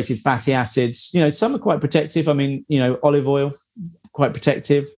polyunsaturated fatty acids, some are quite protective. I mean, olive oil, quite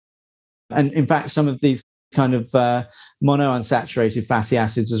protective. And in fact, some of these kind of monounsaturated fatty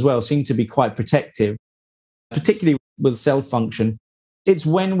acids as well seem to be quite protective, particularly with cell function. It's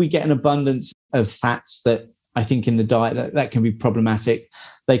when we get an abundance of fats that I think in the diet that can be problematic.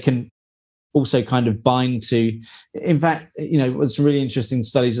 They can also kind of bind to, in fact, there's some really interesting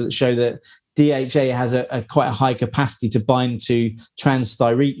studies that show that DHA has a quite a high capacity to bind to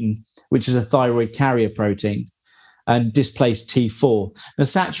transthyretin, which is a thyroid carrier protein, and displace T4. Now,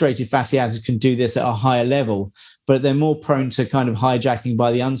 saturated fatty acids can do this at a higher level, but they're more prone to kind of hijacking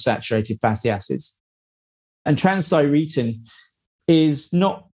by the unsaturated fatty acids. And transthyretin is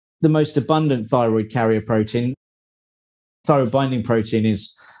not the most abundant thyroid carrier protein. Thyroid binding protein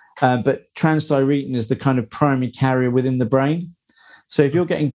is, but transthyretin is the kind of primary carrier within the brain. So if you're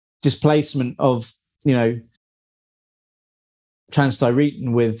getting displacement of,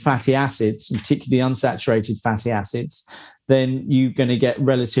 transthyretin with fatty acids, particularly unsaturated fatty acids, then you're going to get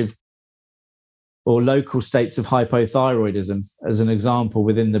relative or local states of hypothyroidism, as an example,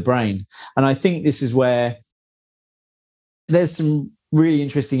 within the brain. And I think this is where there's some really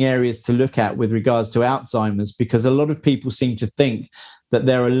interesting areas to look at with regards to Alzheimer's, because a lot of people seem to think that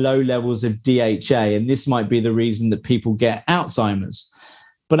there are low levels of DHA, and this might be the reason that people get Alzheimer's.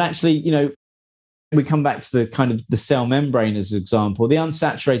 But actually, we come back to the kind of the cell membrane as an example. The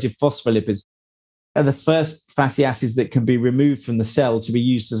unsaturated phospholipids are the first fatty acids that can be removed from the cell to be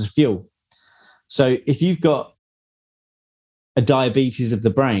used as a fuel. So if you've got a diabetes of the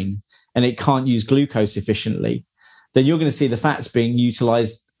brain and it can't use glucose efficiently, then you're going to see the fats being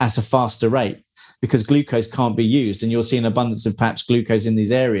utilized at a faster rate. because glucose can't be used, and you'll see an abundance of perhaps glucose in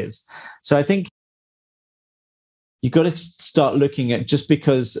these areas. So I think you've got to start looking at, just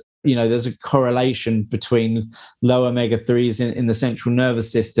because, there's a correlation between low omega-3s in the central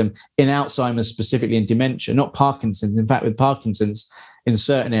nervous system, in Alzheimer's specifically, in dementia, not Parkinson's. In fact, with Parkinson's, in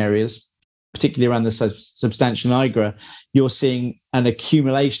certain areas, particularly around the substantia nigra, you're seeing an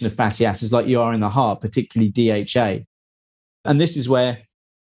accumulation of fatty acids like you are in the heart, particularly DHA. And this is where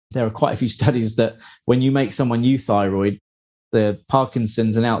there are quite a few studies that when you make someone euthyroid, the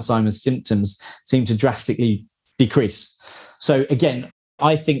Parkinson's and Alzheimer's symptoms seem to drastically decrease. So again,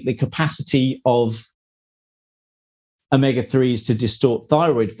 I think the capacity of omega-3s to distort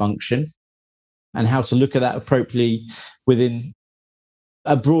thyroid function, and how to look at that appropriately within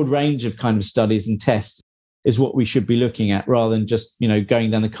a broad range of kind of studies and tests, is what we should be looking at, rather than just,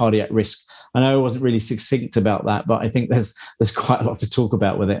 going down the cardiac risk. I know I wasn't really succinct about that, but I think there's quite a lot to talk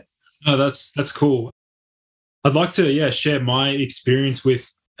about with it. No, that's cool. I'd like to, share my experience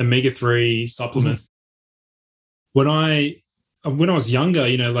with omega-3 supplement. When I was younger,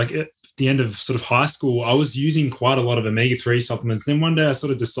 like at the end of sort of high school, I was using quite a lot of omega-3 supplements. Then one day I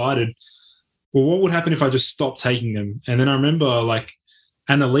sort of decided, well, what would happen if I just stopped taking them? And then I remember like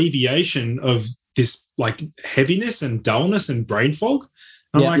an alleviation of this like heaviness and dullness and brain fog.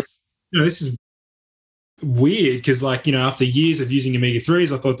 I'm like, this is weird, because like, after years of using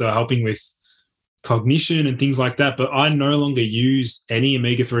omega-3s, I thought they were helping with cognition and things like that. But I no longer use any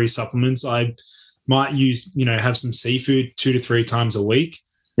omega-3 supplements. I might use, have some seafood 2 to 3 times a week.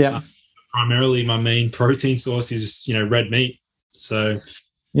 Yeah. Primarily my main protein source is, red meat. So,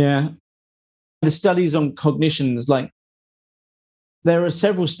 yeah. The studies on cognition is like, there are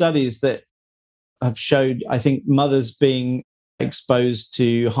several studies that have showed, I think, mothers being exposed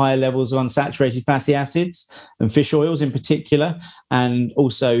to higher levels of unsaturated fatty acids and fish oils in particular, and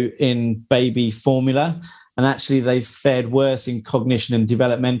also in baby formula. And actually they've fared worse in cognition and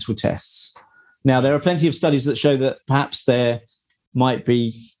developmental tests. Now, there are plenty of studies that show that perhaps they might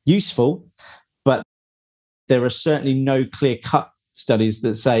be useful, but there are certainly no clear-cut studies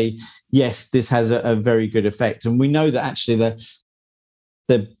that say, yes, this has a very good effect. And we know that actually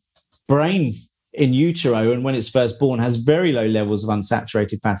the brain in utero, and when it's first born, has very low levels of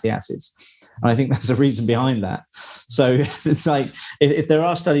unsaturated fatty acids. And I think that's a reason behind that. So it's like, if there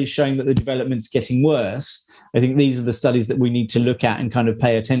are studies showing that the development's getting worse, I think these are the studies that we need to look at and kind of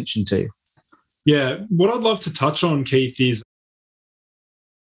pay attention to. Yeah. What I'd love to touch on, Keith, is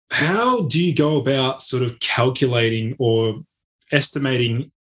how do you go about sort of calculating or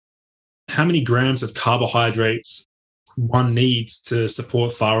estimating how many grams of carbohydrates one needs to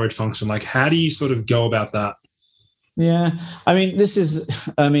support thyroid function? Like, how do you sort of go about that? Yeah.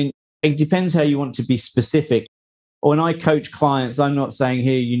 It depends how you want to be specific. When I coach clients, I'm not saying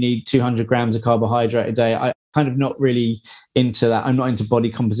here you need 200 grams of carbohydrate a day. I kind of not really into that. I'm not into body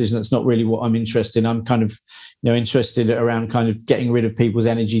composition. That's not really what I'm interested in. I'm kind of, interested around kind of getting rid of people's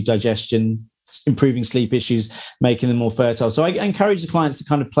energy, digestion, improving sleep issues, making them more fertile. So I encourage the clients to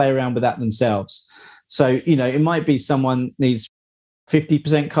kind of play around with that themselves. So, it might be someone needs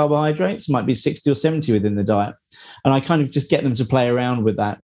 50% carbohydrates, might be 60 or 70 within the diet. And I kind of just get them to play around with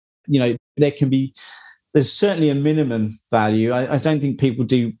that. There's certainly a minimum value. I don't think people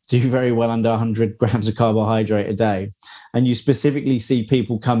do very well under 100 grams of carbohydrate a day. And you specifically see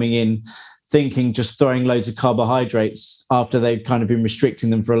people coming in thinking just throwing loads of carbohydrates after they've kind of been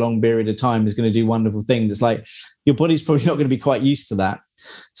restricting them for a long period of time is going to do wonderful things. It's like, your body's probably not going to be quite used to that.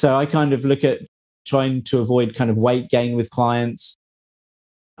 So I kind of look at trying to avoid kind of weight gain with clients.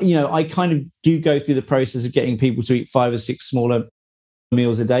 I kind of do go through the process of getting people to eat 5 or 6 smaller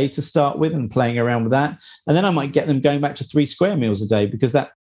meals a day to start with, and playing around with that. And then I might get them going back to 3 square meals a day, because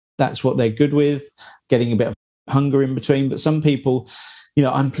that's what they're good with, getting a bit of hunger in between. But some people,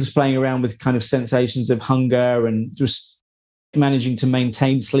 I'm just playing around with kind of sensations of hunger and just managing to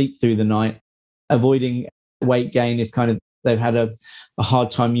maintain sleep through the night, avoiding weight gain if kind of they've had a hard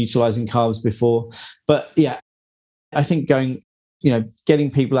time utilizing carbs before. But yeah, I think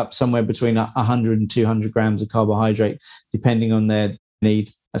getting people up somewhere between 100 and 200 grams of carbohydrate, depending on their need.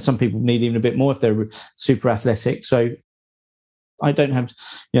 Some people need even a bit more if they're super athletic. So I don't have,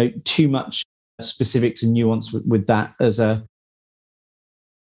 too much specifics and nuance with that as a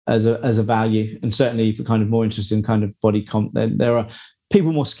value. And certainly if you're kind of more interested in kind of body comp, then there are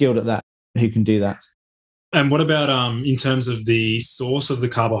people more skilled at that who can do that. And what about in terms of the source of the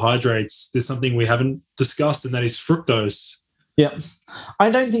carbohydrates? There's something we haven't discussed, and that is fructose. Yeah.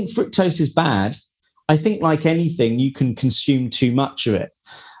 I don't think fructose is bad. I think, like anything, you can consume too much of it.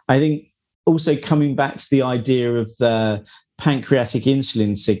 I think also coming back to the idea of the pancreatic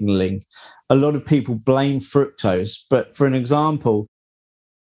insulin signaling, a lot of people blame fructose. But for an example,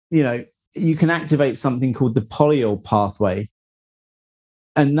 you can activate something called the polyol pathway.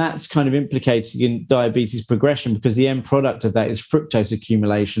 And that's kind of implicated in diabetes progression because the end product of that is fructose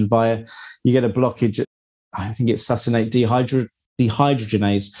accumulation you get a blockage, I think it's succinate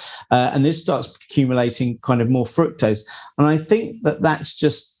dehydrogenase. And this starts accumulating kind of more fructose. And I think that's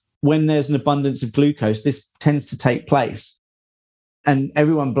just when there's an abundance of glucose, this tends to take place. And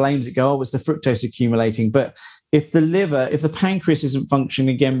everyone blames it, it's the fructose accumulating. But if the pancreas isn't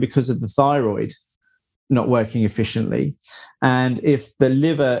functioning again because of the thyroid not working efficiently, and if the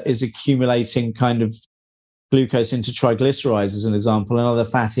liver is accumulating kind of glucose into triglycerides, as an example, and other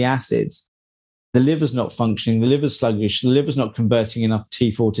fatty acids, the liver's not functioning, the liver's sluggish, the liver's not converting enough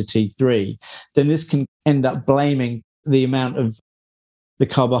T4 to T3, then this can end up blaming the amount of the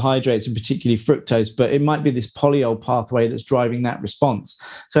carbohydrates and particularly fructose, but it might be this polyol pathway that's driving that response.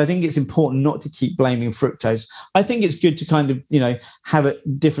 So I think it's important not to keep blaming fructose. I think it's good to kind of, have a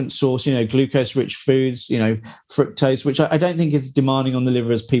different source, glucose-rich foods, fructose, which I don't think is demanding on the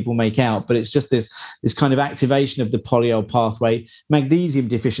liver as people make out, but it's just this kind of activation of the polyol pathway. Magnesium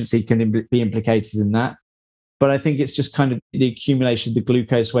deficiency can be implicated in that. But I think it's just kind of the accumulation of the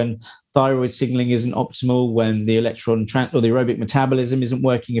glucose when thyroid signaling isn't optimal, when the electron or the aerobic metabolism isn't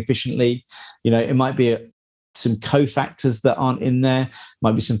working efficiently. It might be some cofactors that aren't in there,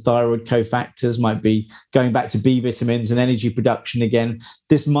 might be some thyroid cofactors, might be going back to B vitamins and energy production again.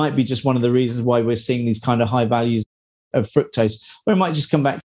 This might be just one of the reasons why we're seeing these kind of high values of fructose, or it might just come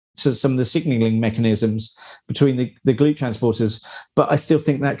back to some of the signaling mechanisms between the GLUT transporters. But I still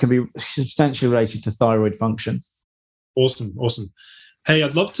think that can be substantially related to thyroid function. Awesome. Hey,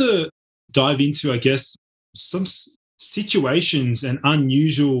 I'd love to dive into, I guess, some situations and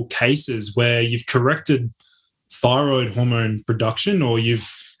unusual cases where you've corrected thyroid hormone production or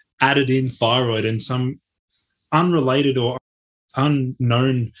you've added in thyroid and some unrelated or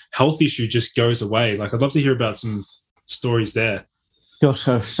unknown health issue just goes away. Like, I'd love to hear about some stories there. Gosh,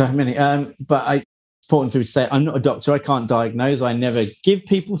 so many. But it's important to say I'm not a doctor. I can't diagnose. I never give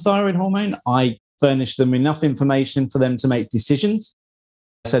people thyroid hormone. I furnish them enough information for them to make decisions.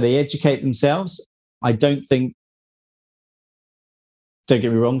 So they educate themselves. I don't get me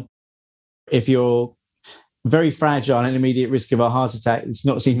wrong, if you're very fragile and immediate risk of a heart attack, it's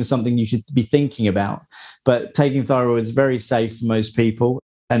not even something you should be thinking about. But taking thyroid is very safe for most people,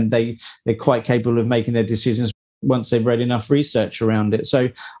 and they're quite capable of making their decisions once they've read enough research around it. So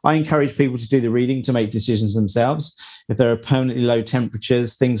I encourage people to do the reading to make decisions themselves. If there are permanently low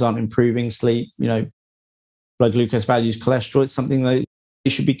temperatures, things aren't improving, sleep, blood glucose values, cholesterol, it's something that they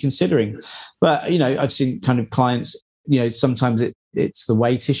should be considering. But, I've seen kind of clients, sometimes it's the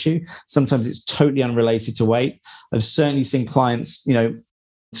weight issue. Sometimes it's totally unrelated to weight. I've certainly seen clients,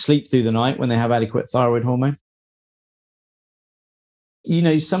 sleep through the night when they have adequate thyroid hormone.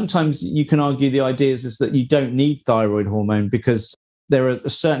 Sometimes you can argue the idea is that you don't need thyroid hormone because there are a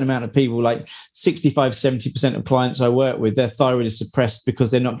certain amount of people, like 65, 70% of clients I work with, their thyroid is suppressed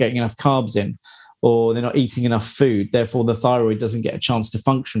because they're not getting enough carbs in or they're not eating enough food. Therefore, the thyroid doesn't get a chance to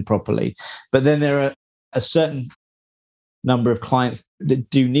function properly. But then there are a certain number of clients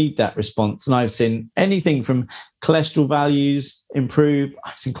that do need that response. And I've seen anything from cholesterol values improve.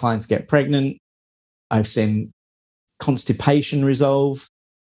 I've seen clients get pregnant. I've seen constipation resolve.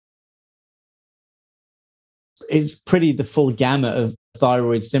 It's pretty the full gamut of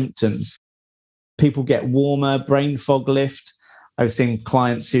thyroid symptoms. People get warmer, brain fog lift. I've seen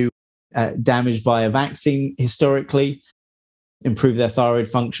clients who damaged by a vaccine historically improve their thyroid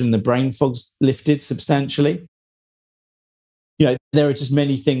function. The brain fog's lifted substantially. There are just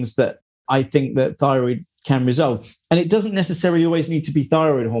many things that I think that thyroid can resolve. And it doesn't necessarily always need to be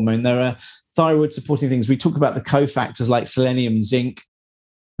thyroid hormone. There are thyroid supporting things. We talk about the cofactors like selenium, zinc.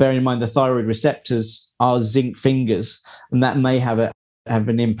 Bearing in mind the thyroid receptors are zinc fingers, and that may have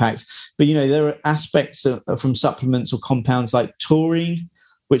an impact. But, there are aspects from supplements or compounds like taurine,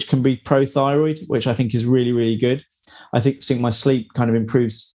 which can be pro-thyroid, which I think is really, really good. I think my sleep kind of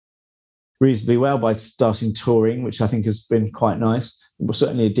improves reasonably well by starting taurine, which I think has been quite nice.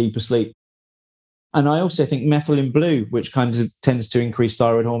 Certainly a deeper sleep. And I also think methylene blue, which kind of tends to increase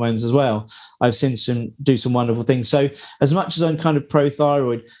thyroid hormones as well. I've seen do some wonderful things. So as much as I'm kind of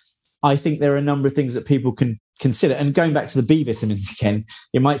pro-thyroid, I think there are a number of things that people can consider. And going back to the B vitamins again,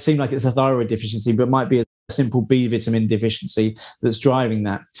 it might seem like it's a thyroid deficiency, but it might be a simple B vitamin deficiency that's driving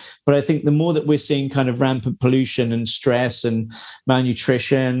that. But I think the more that we're seeing kind of rampant pollution and stress and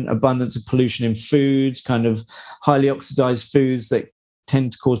malnutrition, abundance of pollution in foods, kind of highly oxidized foods that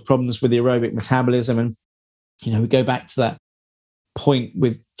tend to cause problems with the aerobic metabolism. And, we go back to that point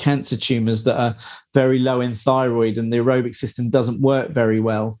with cancer tumors that are very low in thyroid and the aerobic system doesn't work very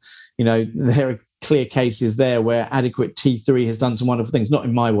well. There are clear cases there where adequate T3 has done some wonderful things, not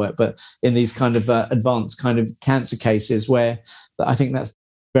in my work, but in these kind of advanced kind of cancer cases where I think that's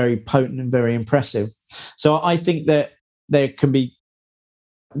very potent and very impressive. So I think that there can be,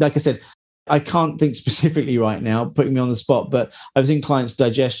 like I said, I can't think specifically right now, putting me on the spot, but I've seen clients'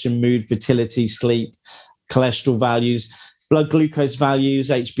 digestion, mood, fertility, sleep, cholesterol values, blood glucose values,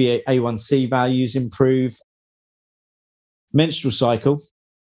 HbA1c values improve. Menstrual cycle,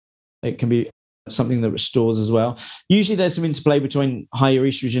 it can be something that restores as well. Usually there's some interplay between higher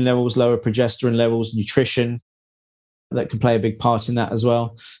estrogen levels, lower progesterone levels, nutrition that can play a big part in that as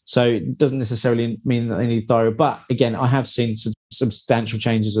well. So it doesn't necessarily mean that they need thyroid. But again, I have seen some substantial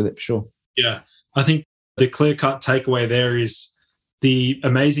changes with it for sure. Yeah, I think the clear-cut takeaway there is the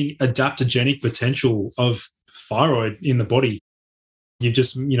amazing adaptogenic potential of thyroid in the body. You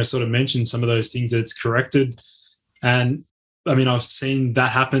just, sort of mentioned some of those things that it's corrected. And I mean, I've seen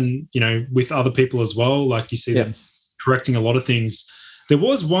that happen, with other people as well. Like you see them correcting a lot of things. There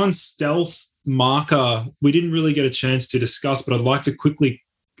was one stealth marker we didn't really get a chance to discuss, but I'd like to quickly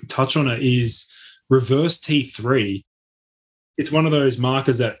touch on it, is reverse T3. It's one of those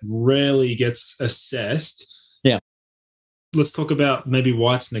markers that rarely gets assessed. Yeah. Let's talk about maybe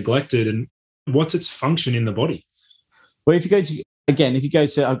why it's neglected and what's its function in the body. Well, if you go to,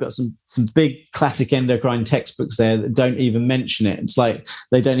 I've got some big classic endocrine textbooks there that don't even mention it. It's like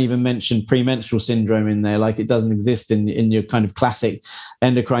they don't even mention premenstrual syndrome in there, like it doesn't exist in your kind of classic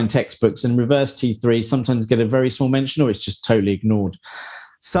endocrine textbooks. And reverse T3 sometimes get a very small mention, or it's just totally ignored.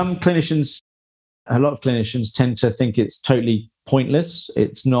 A lot of clinicians tend to think it's totally pointless.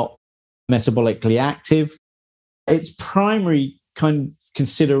 It's not metabolically active. Its primary kind of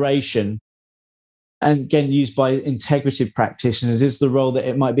consideration, and again used by integrative practitioners, is the role that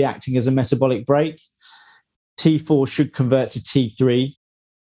it might be acting as a metabolic brake. T4 should convert to T3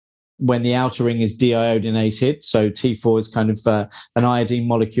 when the outer ring is deiodinated. So T4 is kind of an iodine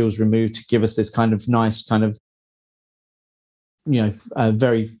molecule is removed to give us this kind of nice kind of,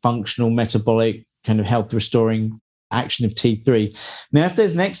 very functional metabolic kind of health restoring action of T3. Now, if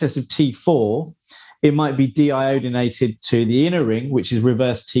there's an excess of T4, it might be deiodinated to the inner ring, which is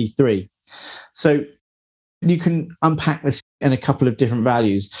reverse T3. So you can unpack this in a couple of different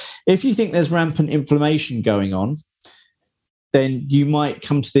values. If you think there's rampant inflammation going on, then you might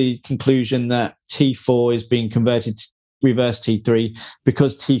come to the conclusion that T4 is being converted to reverse T3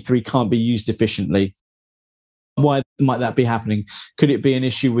 because T3 can't be used efficiently. Why might that be happening? Could it be an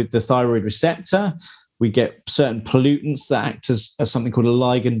issue with the thyroid receptor? We get certain pollutants that act as something called a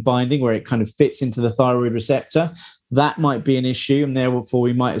ligand binding, where it kind of fits into the thyroid receptor. That might be an issue, and therefore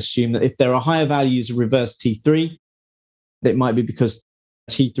we might assume that if there are higher values of reverse T3, it might be because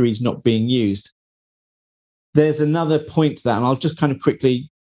T3 is not being used. There's another point to that, and I'll just kind of quickly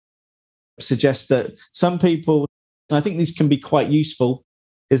suggest that some people, and I think these can be quite useful,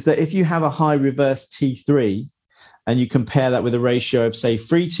 is that if you have a high reverse T3 and you compare that with a ratio of, say,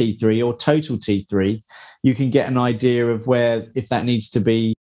 free T3 or total T3, you can get an idea of where, if that needs to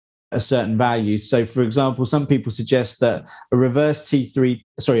be a certain value. So, for example, some people suggest that a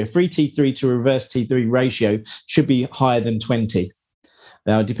free T3 to reverse T3 ratio should be higher than 20.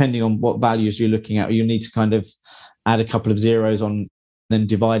 Now, depending on what values you're looking at, you need to kind of add a couple of zeros on, then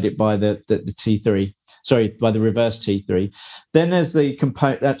divide it by the T3. By the reverse T3. Then there's the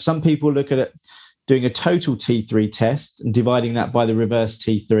component that some people look at it doing a total T3 test and dividing that by the reverse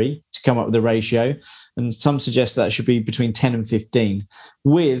T3 to come up with a ratio. And some suggest that should be between 10 and 15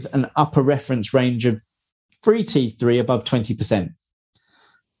 with an upper reference range of free T3 above 20%.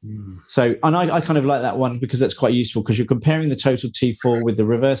 So, and I kind of like that one because that's quite useful because you're comparing the total T4 with the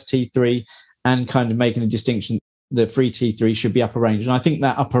reverse T3 and kind of making the distinction the free T3 should be upper range. And I think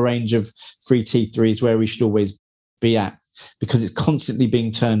that upper range of free T3 is where we should always be at because it's constantly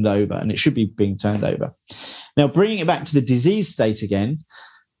being turned over and it should be being turned over. Now, bringing it back to the disease state again,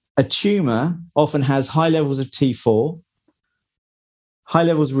 a tumor often has high levels of T4, high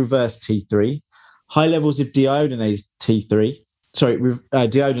levels of reverse T3, high levels of deiodanase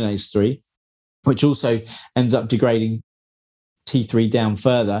 3, which also ends up degrading T3 down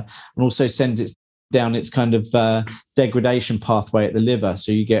further and also sends it down its kind of degradation pathway at the liver.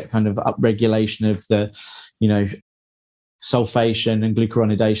 So you get kind of upregulation of the, sulfation and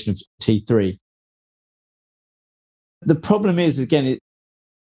glucuronidation of T3. The problem is, again,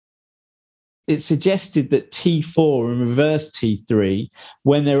 it suggested that T4 and reverse T3,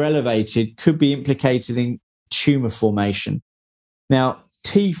 when they're elevated, could be implicated in tumor formation. Now,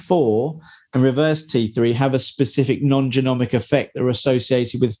 T4 and reverse T3 have a specific non-genomic effect that are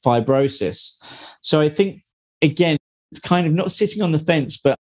associated with fibrosis. So I think, again, it's kind of not sitting on the fence,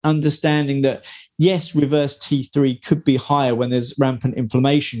 but understanding that, yes, reverse T3 could be higher when there's rampant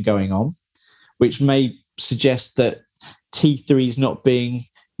inflammation going on, which may suggest that T3 is not being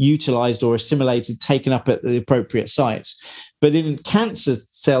utilized or assimilated, taken up at the appropriate sites. But in cancer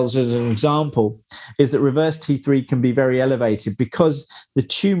cells, as an example, is that reverse T3 can be very elevated because the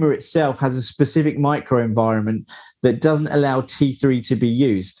tumor itself has a specific microenvironment that doesn't allow T3 to be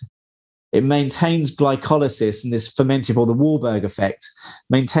used. It maintains glycolysis and this fermentable, the Warburg effect,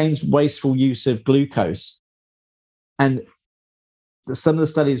 maintains wasteful use of glucose. And some of the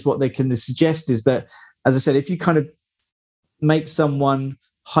studies, what they can suggest is that, as I said, if you kind of make someone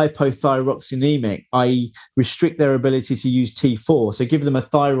hypothyroxinemic, i.e. restrict their ability to use T4, so give them a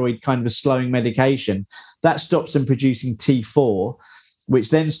thyroid kind of a slowing medication, that stops them producing T4,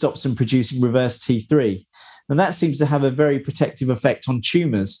 which then stops them producing reverse T3. And that seems to have a very protective effect on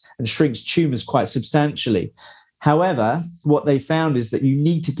tumours and shrinks tumours quite substantially. However, what they found is that you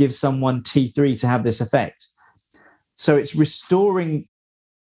need to give someone T3 to have this effect. So it's restoring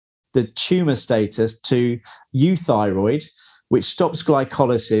the tumour status to euthyroid, which stops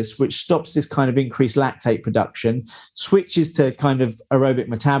glycolysis, which stops this kind of increased lactate production, switches to kind of aerobic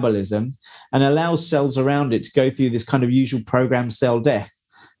metabolism, and allows cells around it to go through this kind of usual programmed cell death.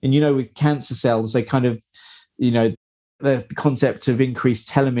 And, with cancer cells, they kind of, the concept of increased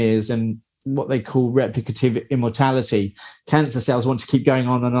telomeres and what they call replicative immortality. Cancer cells want to keep going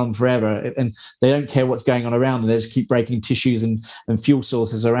on and on forever, and they don't care what's going on around them. They just keep breaking tissues and fuel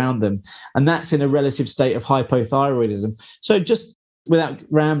sources around them. And that's in a relative state of hypothyroidism. So just without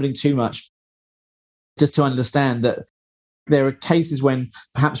rambling too much, just to understand that there are cases when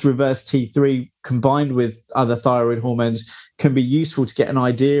perhaps reverse T3 combined with other thyroid hormones can be useful to get an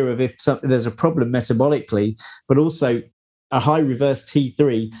idea of if there's a problem metabolically, but also a high reverse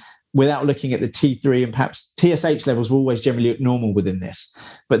T3 without looking at the T3, and perhaps TSH levels will always generally look normal within this,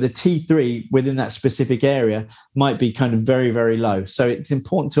 but the T3 within that specific area might be kind of very, very low. So it's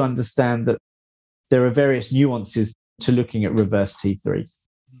important to understand that there are various nuances to looking at reverse T3.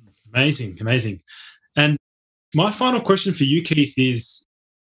 Amazing. And my final question for you, Keith, is,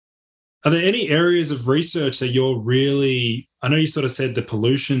 are there any areas of research that you're really, I know you sort of said the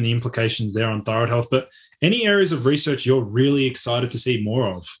pollution, the implications there on thyroid health, but any areas of research you're really excited to see more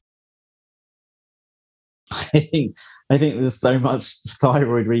of? I think there's so much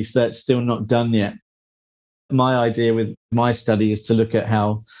thyroid research still not done yet. My idea with my study is to look at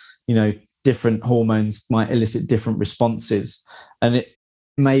how, different hormones might elicit different responses. And it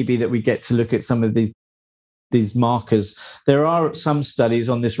may be that we get to look at some of these markers. There are some studies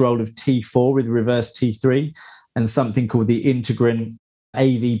on this role of T4 with reverse T3 and something called the integrin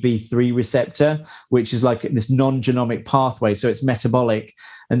AVB3 receptor, which is like this non-genomic pathway. So it's metabolic.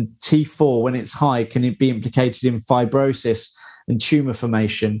 And T4, when it's high, can it be implicated in fibrosis and tumor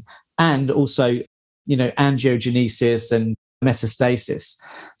formation, and also, angiogenesis and metastasis.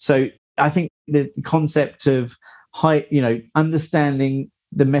 So I think the concept of understanding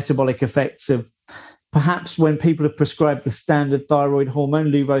the metabolic effects of perhaps when people are prescribed the standard thyroid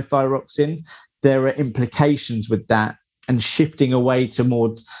hormone, levothyroxine, there are implications with that, and shifting away to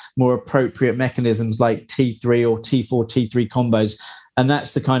more appropriate mechanisms like T3 or T4, T3 combos. And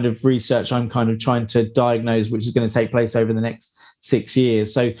that's the kind of research I'm kind of trying to diagnose, which is going to take place over the next 6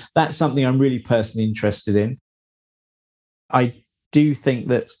 years. So that's something I'm really personally interested in. I do think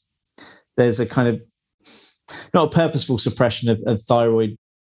that there's a kind of, not a purposeful suppression of thyroid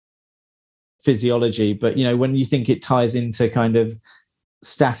physiology, but, when you think it ties into kind of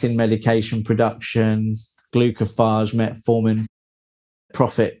statin medication production, glucophage, metformin,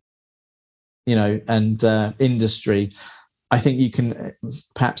 profit, and industry, I think you can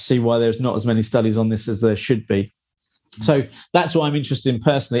perhaps see why there's not as many studies on this as there should be. So that's what I'm interested in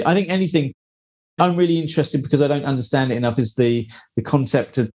personally. I think anything I'm really interested, because I don't understand it enough, is the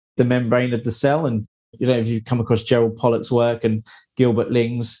concept of the membrane of the cell. And, if you come across Gerald Pollack's work and Gilbert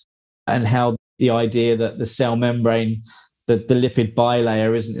Ling's, and how the idea that the cell membrane, the lipid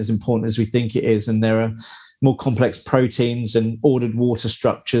bilayer, isn't as important as we think it is. And there are more complex proteins and ordered water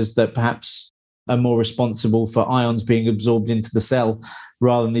structures that perhaps are more responsible for ions being absorbed into the cell,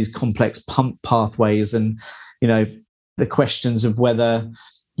 rather than these complex pump pathways. And, the questions of whether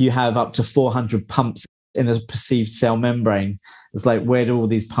you have up to 400 pumps in a perceived cell membrane. It's like, where do all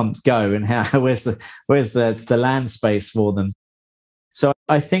these pumps go, and where's the land space for them? So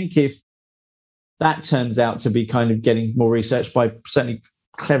I think if that turns out to be kind of getting more research by certainly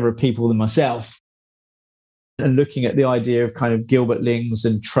cleverer people than myself, and looking at the idea of kind of Gilbert Ling's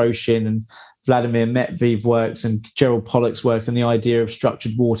and Troshin and Vladimir Metvev works and Gerald Pollack's work, and the idea of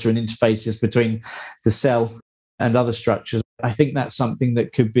structured water and interfaces between the cell and other structures. I think that's something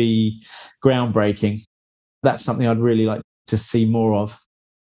that could be groundbreaking. That's something I'd really like to see more of.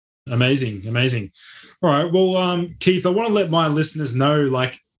 Amazing. All right. Well, Keith, I want to let my listeners know,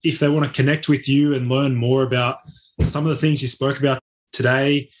 like, if they want to connect with you and learn more about some of the things you spoke about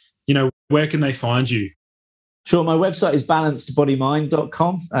today, where can they find you? Sure. My website is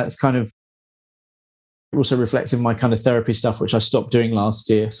balancedbodymind.com. It's kind of also reflecting my kind of therapy stuff, which I stopped doing last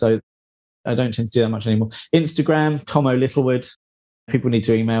year. So I don't tend to do that much anymore. Instagram, Tomo Littlewood. People need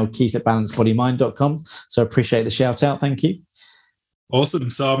to email keith@balancedbodymind.com. So I appreciate the shout out. Thank you. Awesome.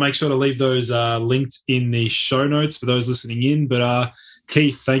 So I'll make sure to leave those linked in the show notes for those listening in. But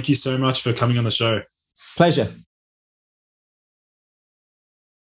Keith, thank you so much for coming on the show. Pleasure.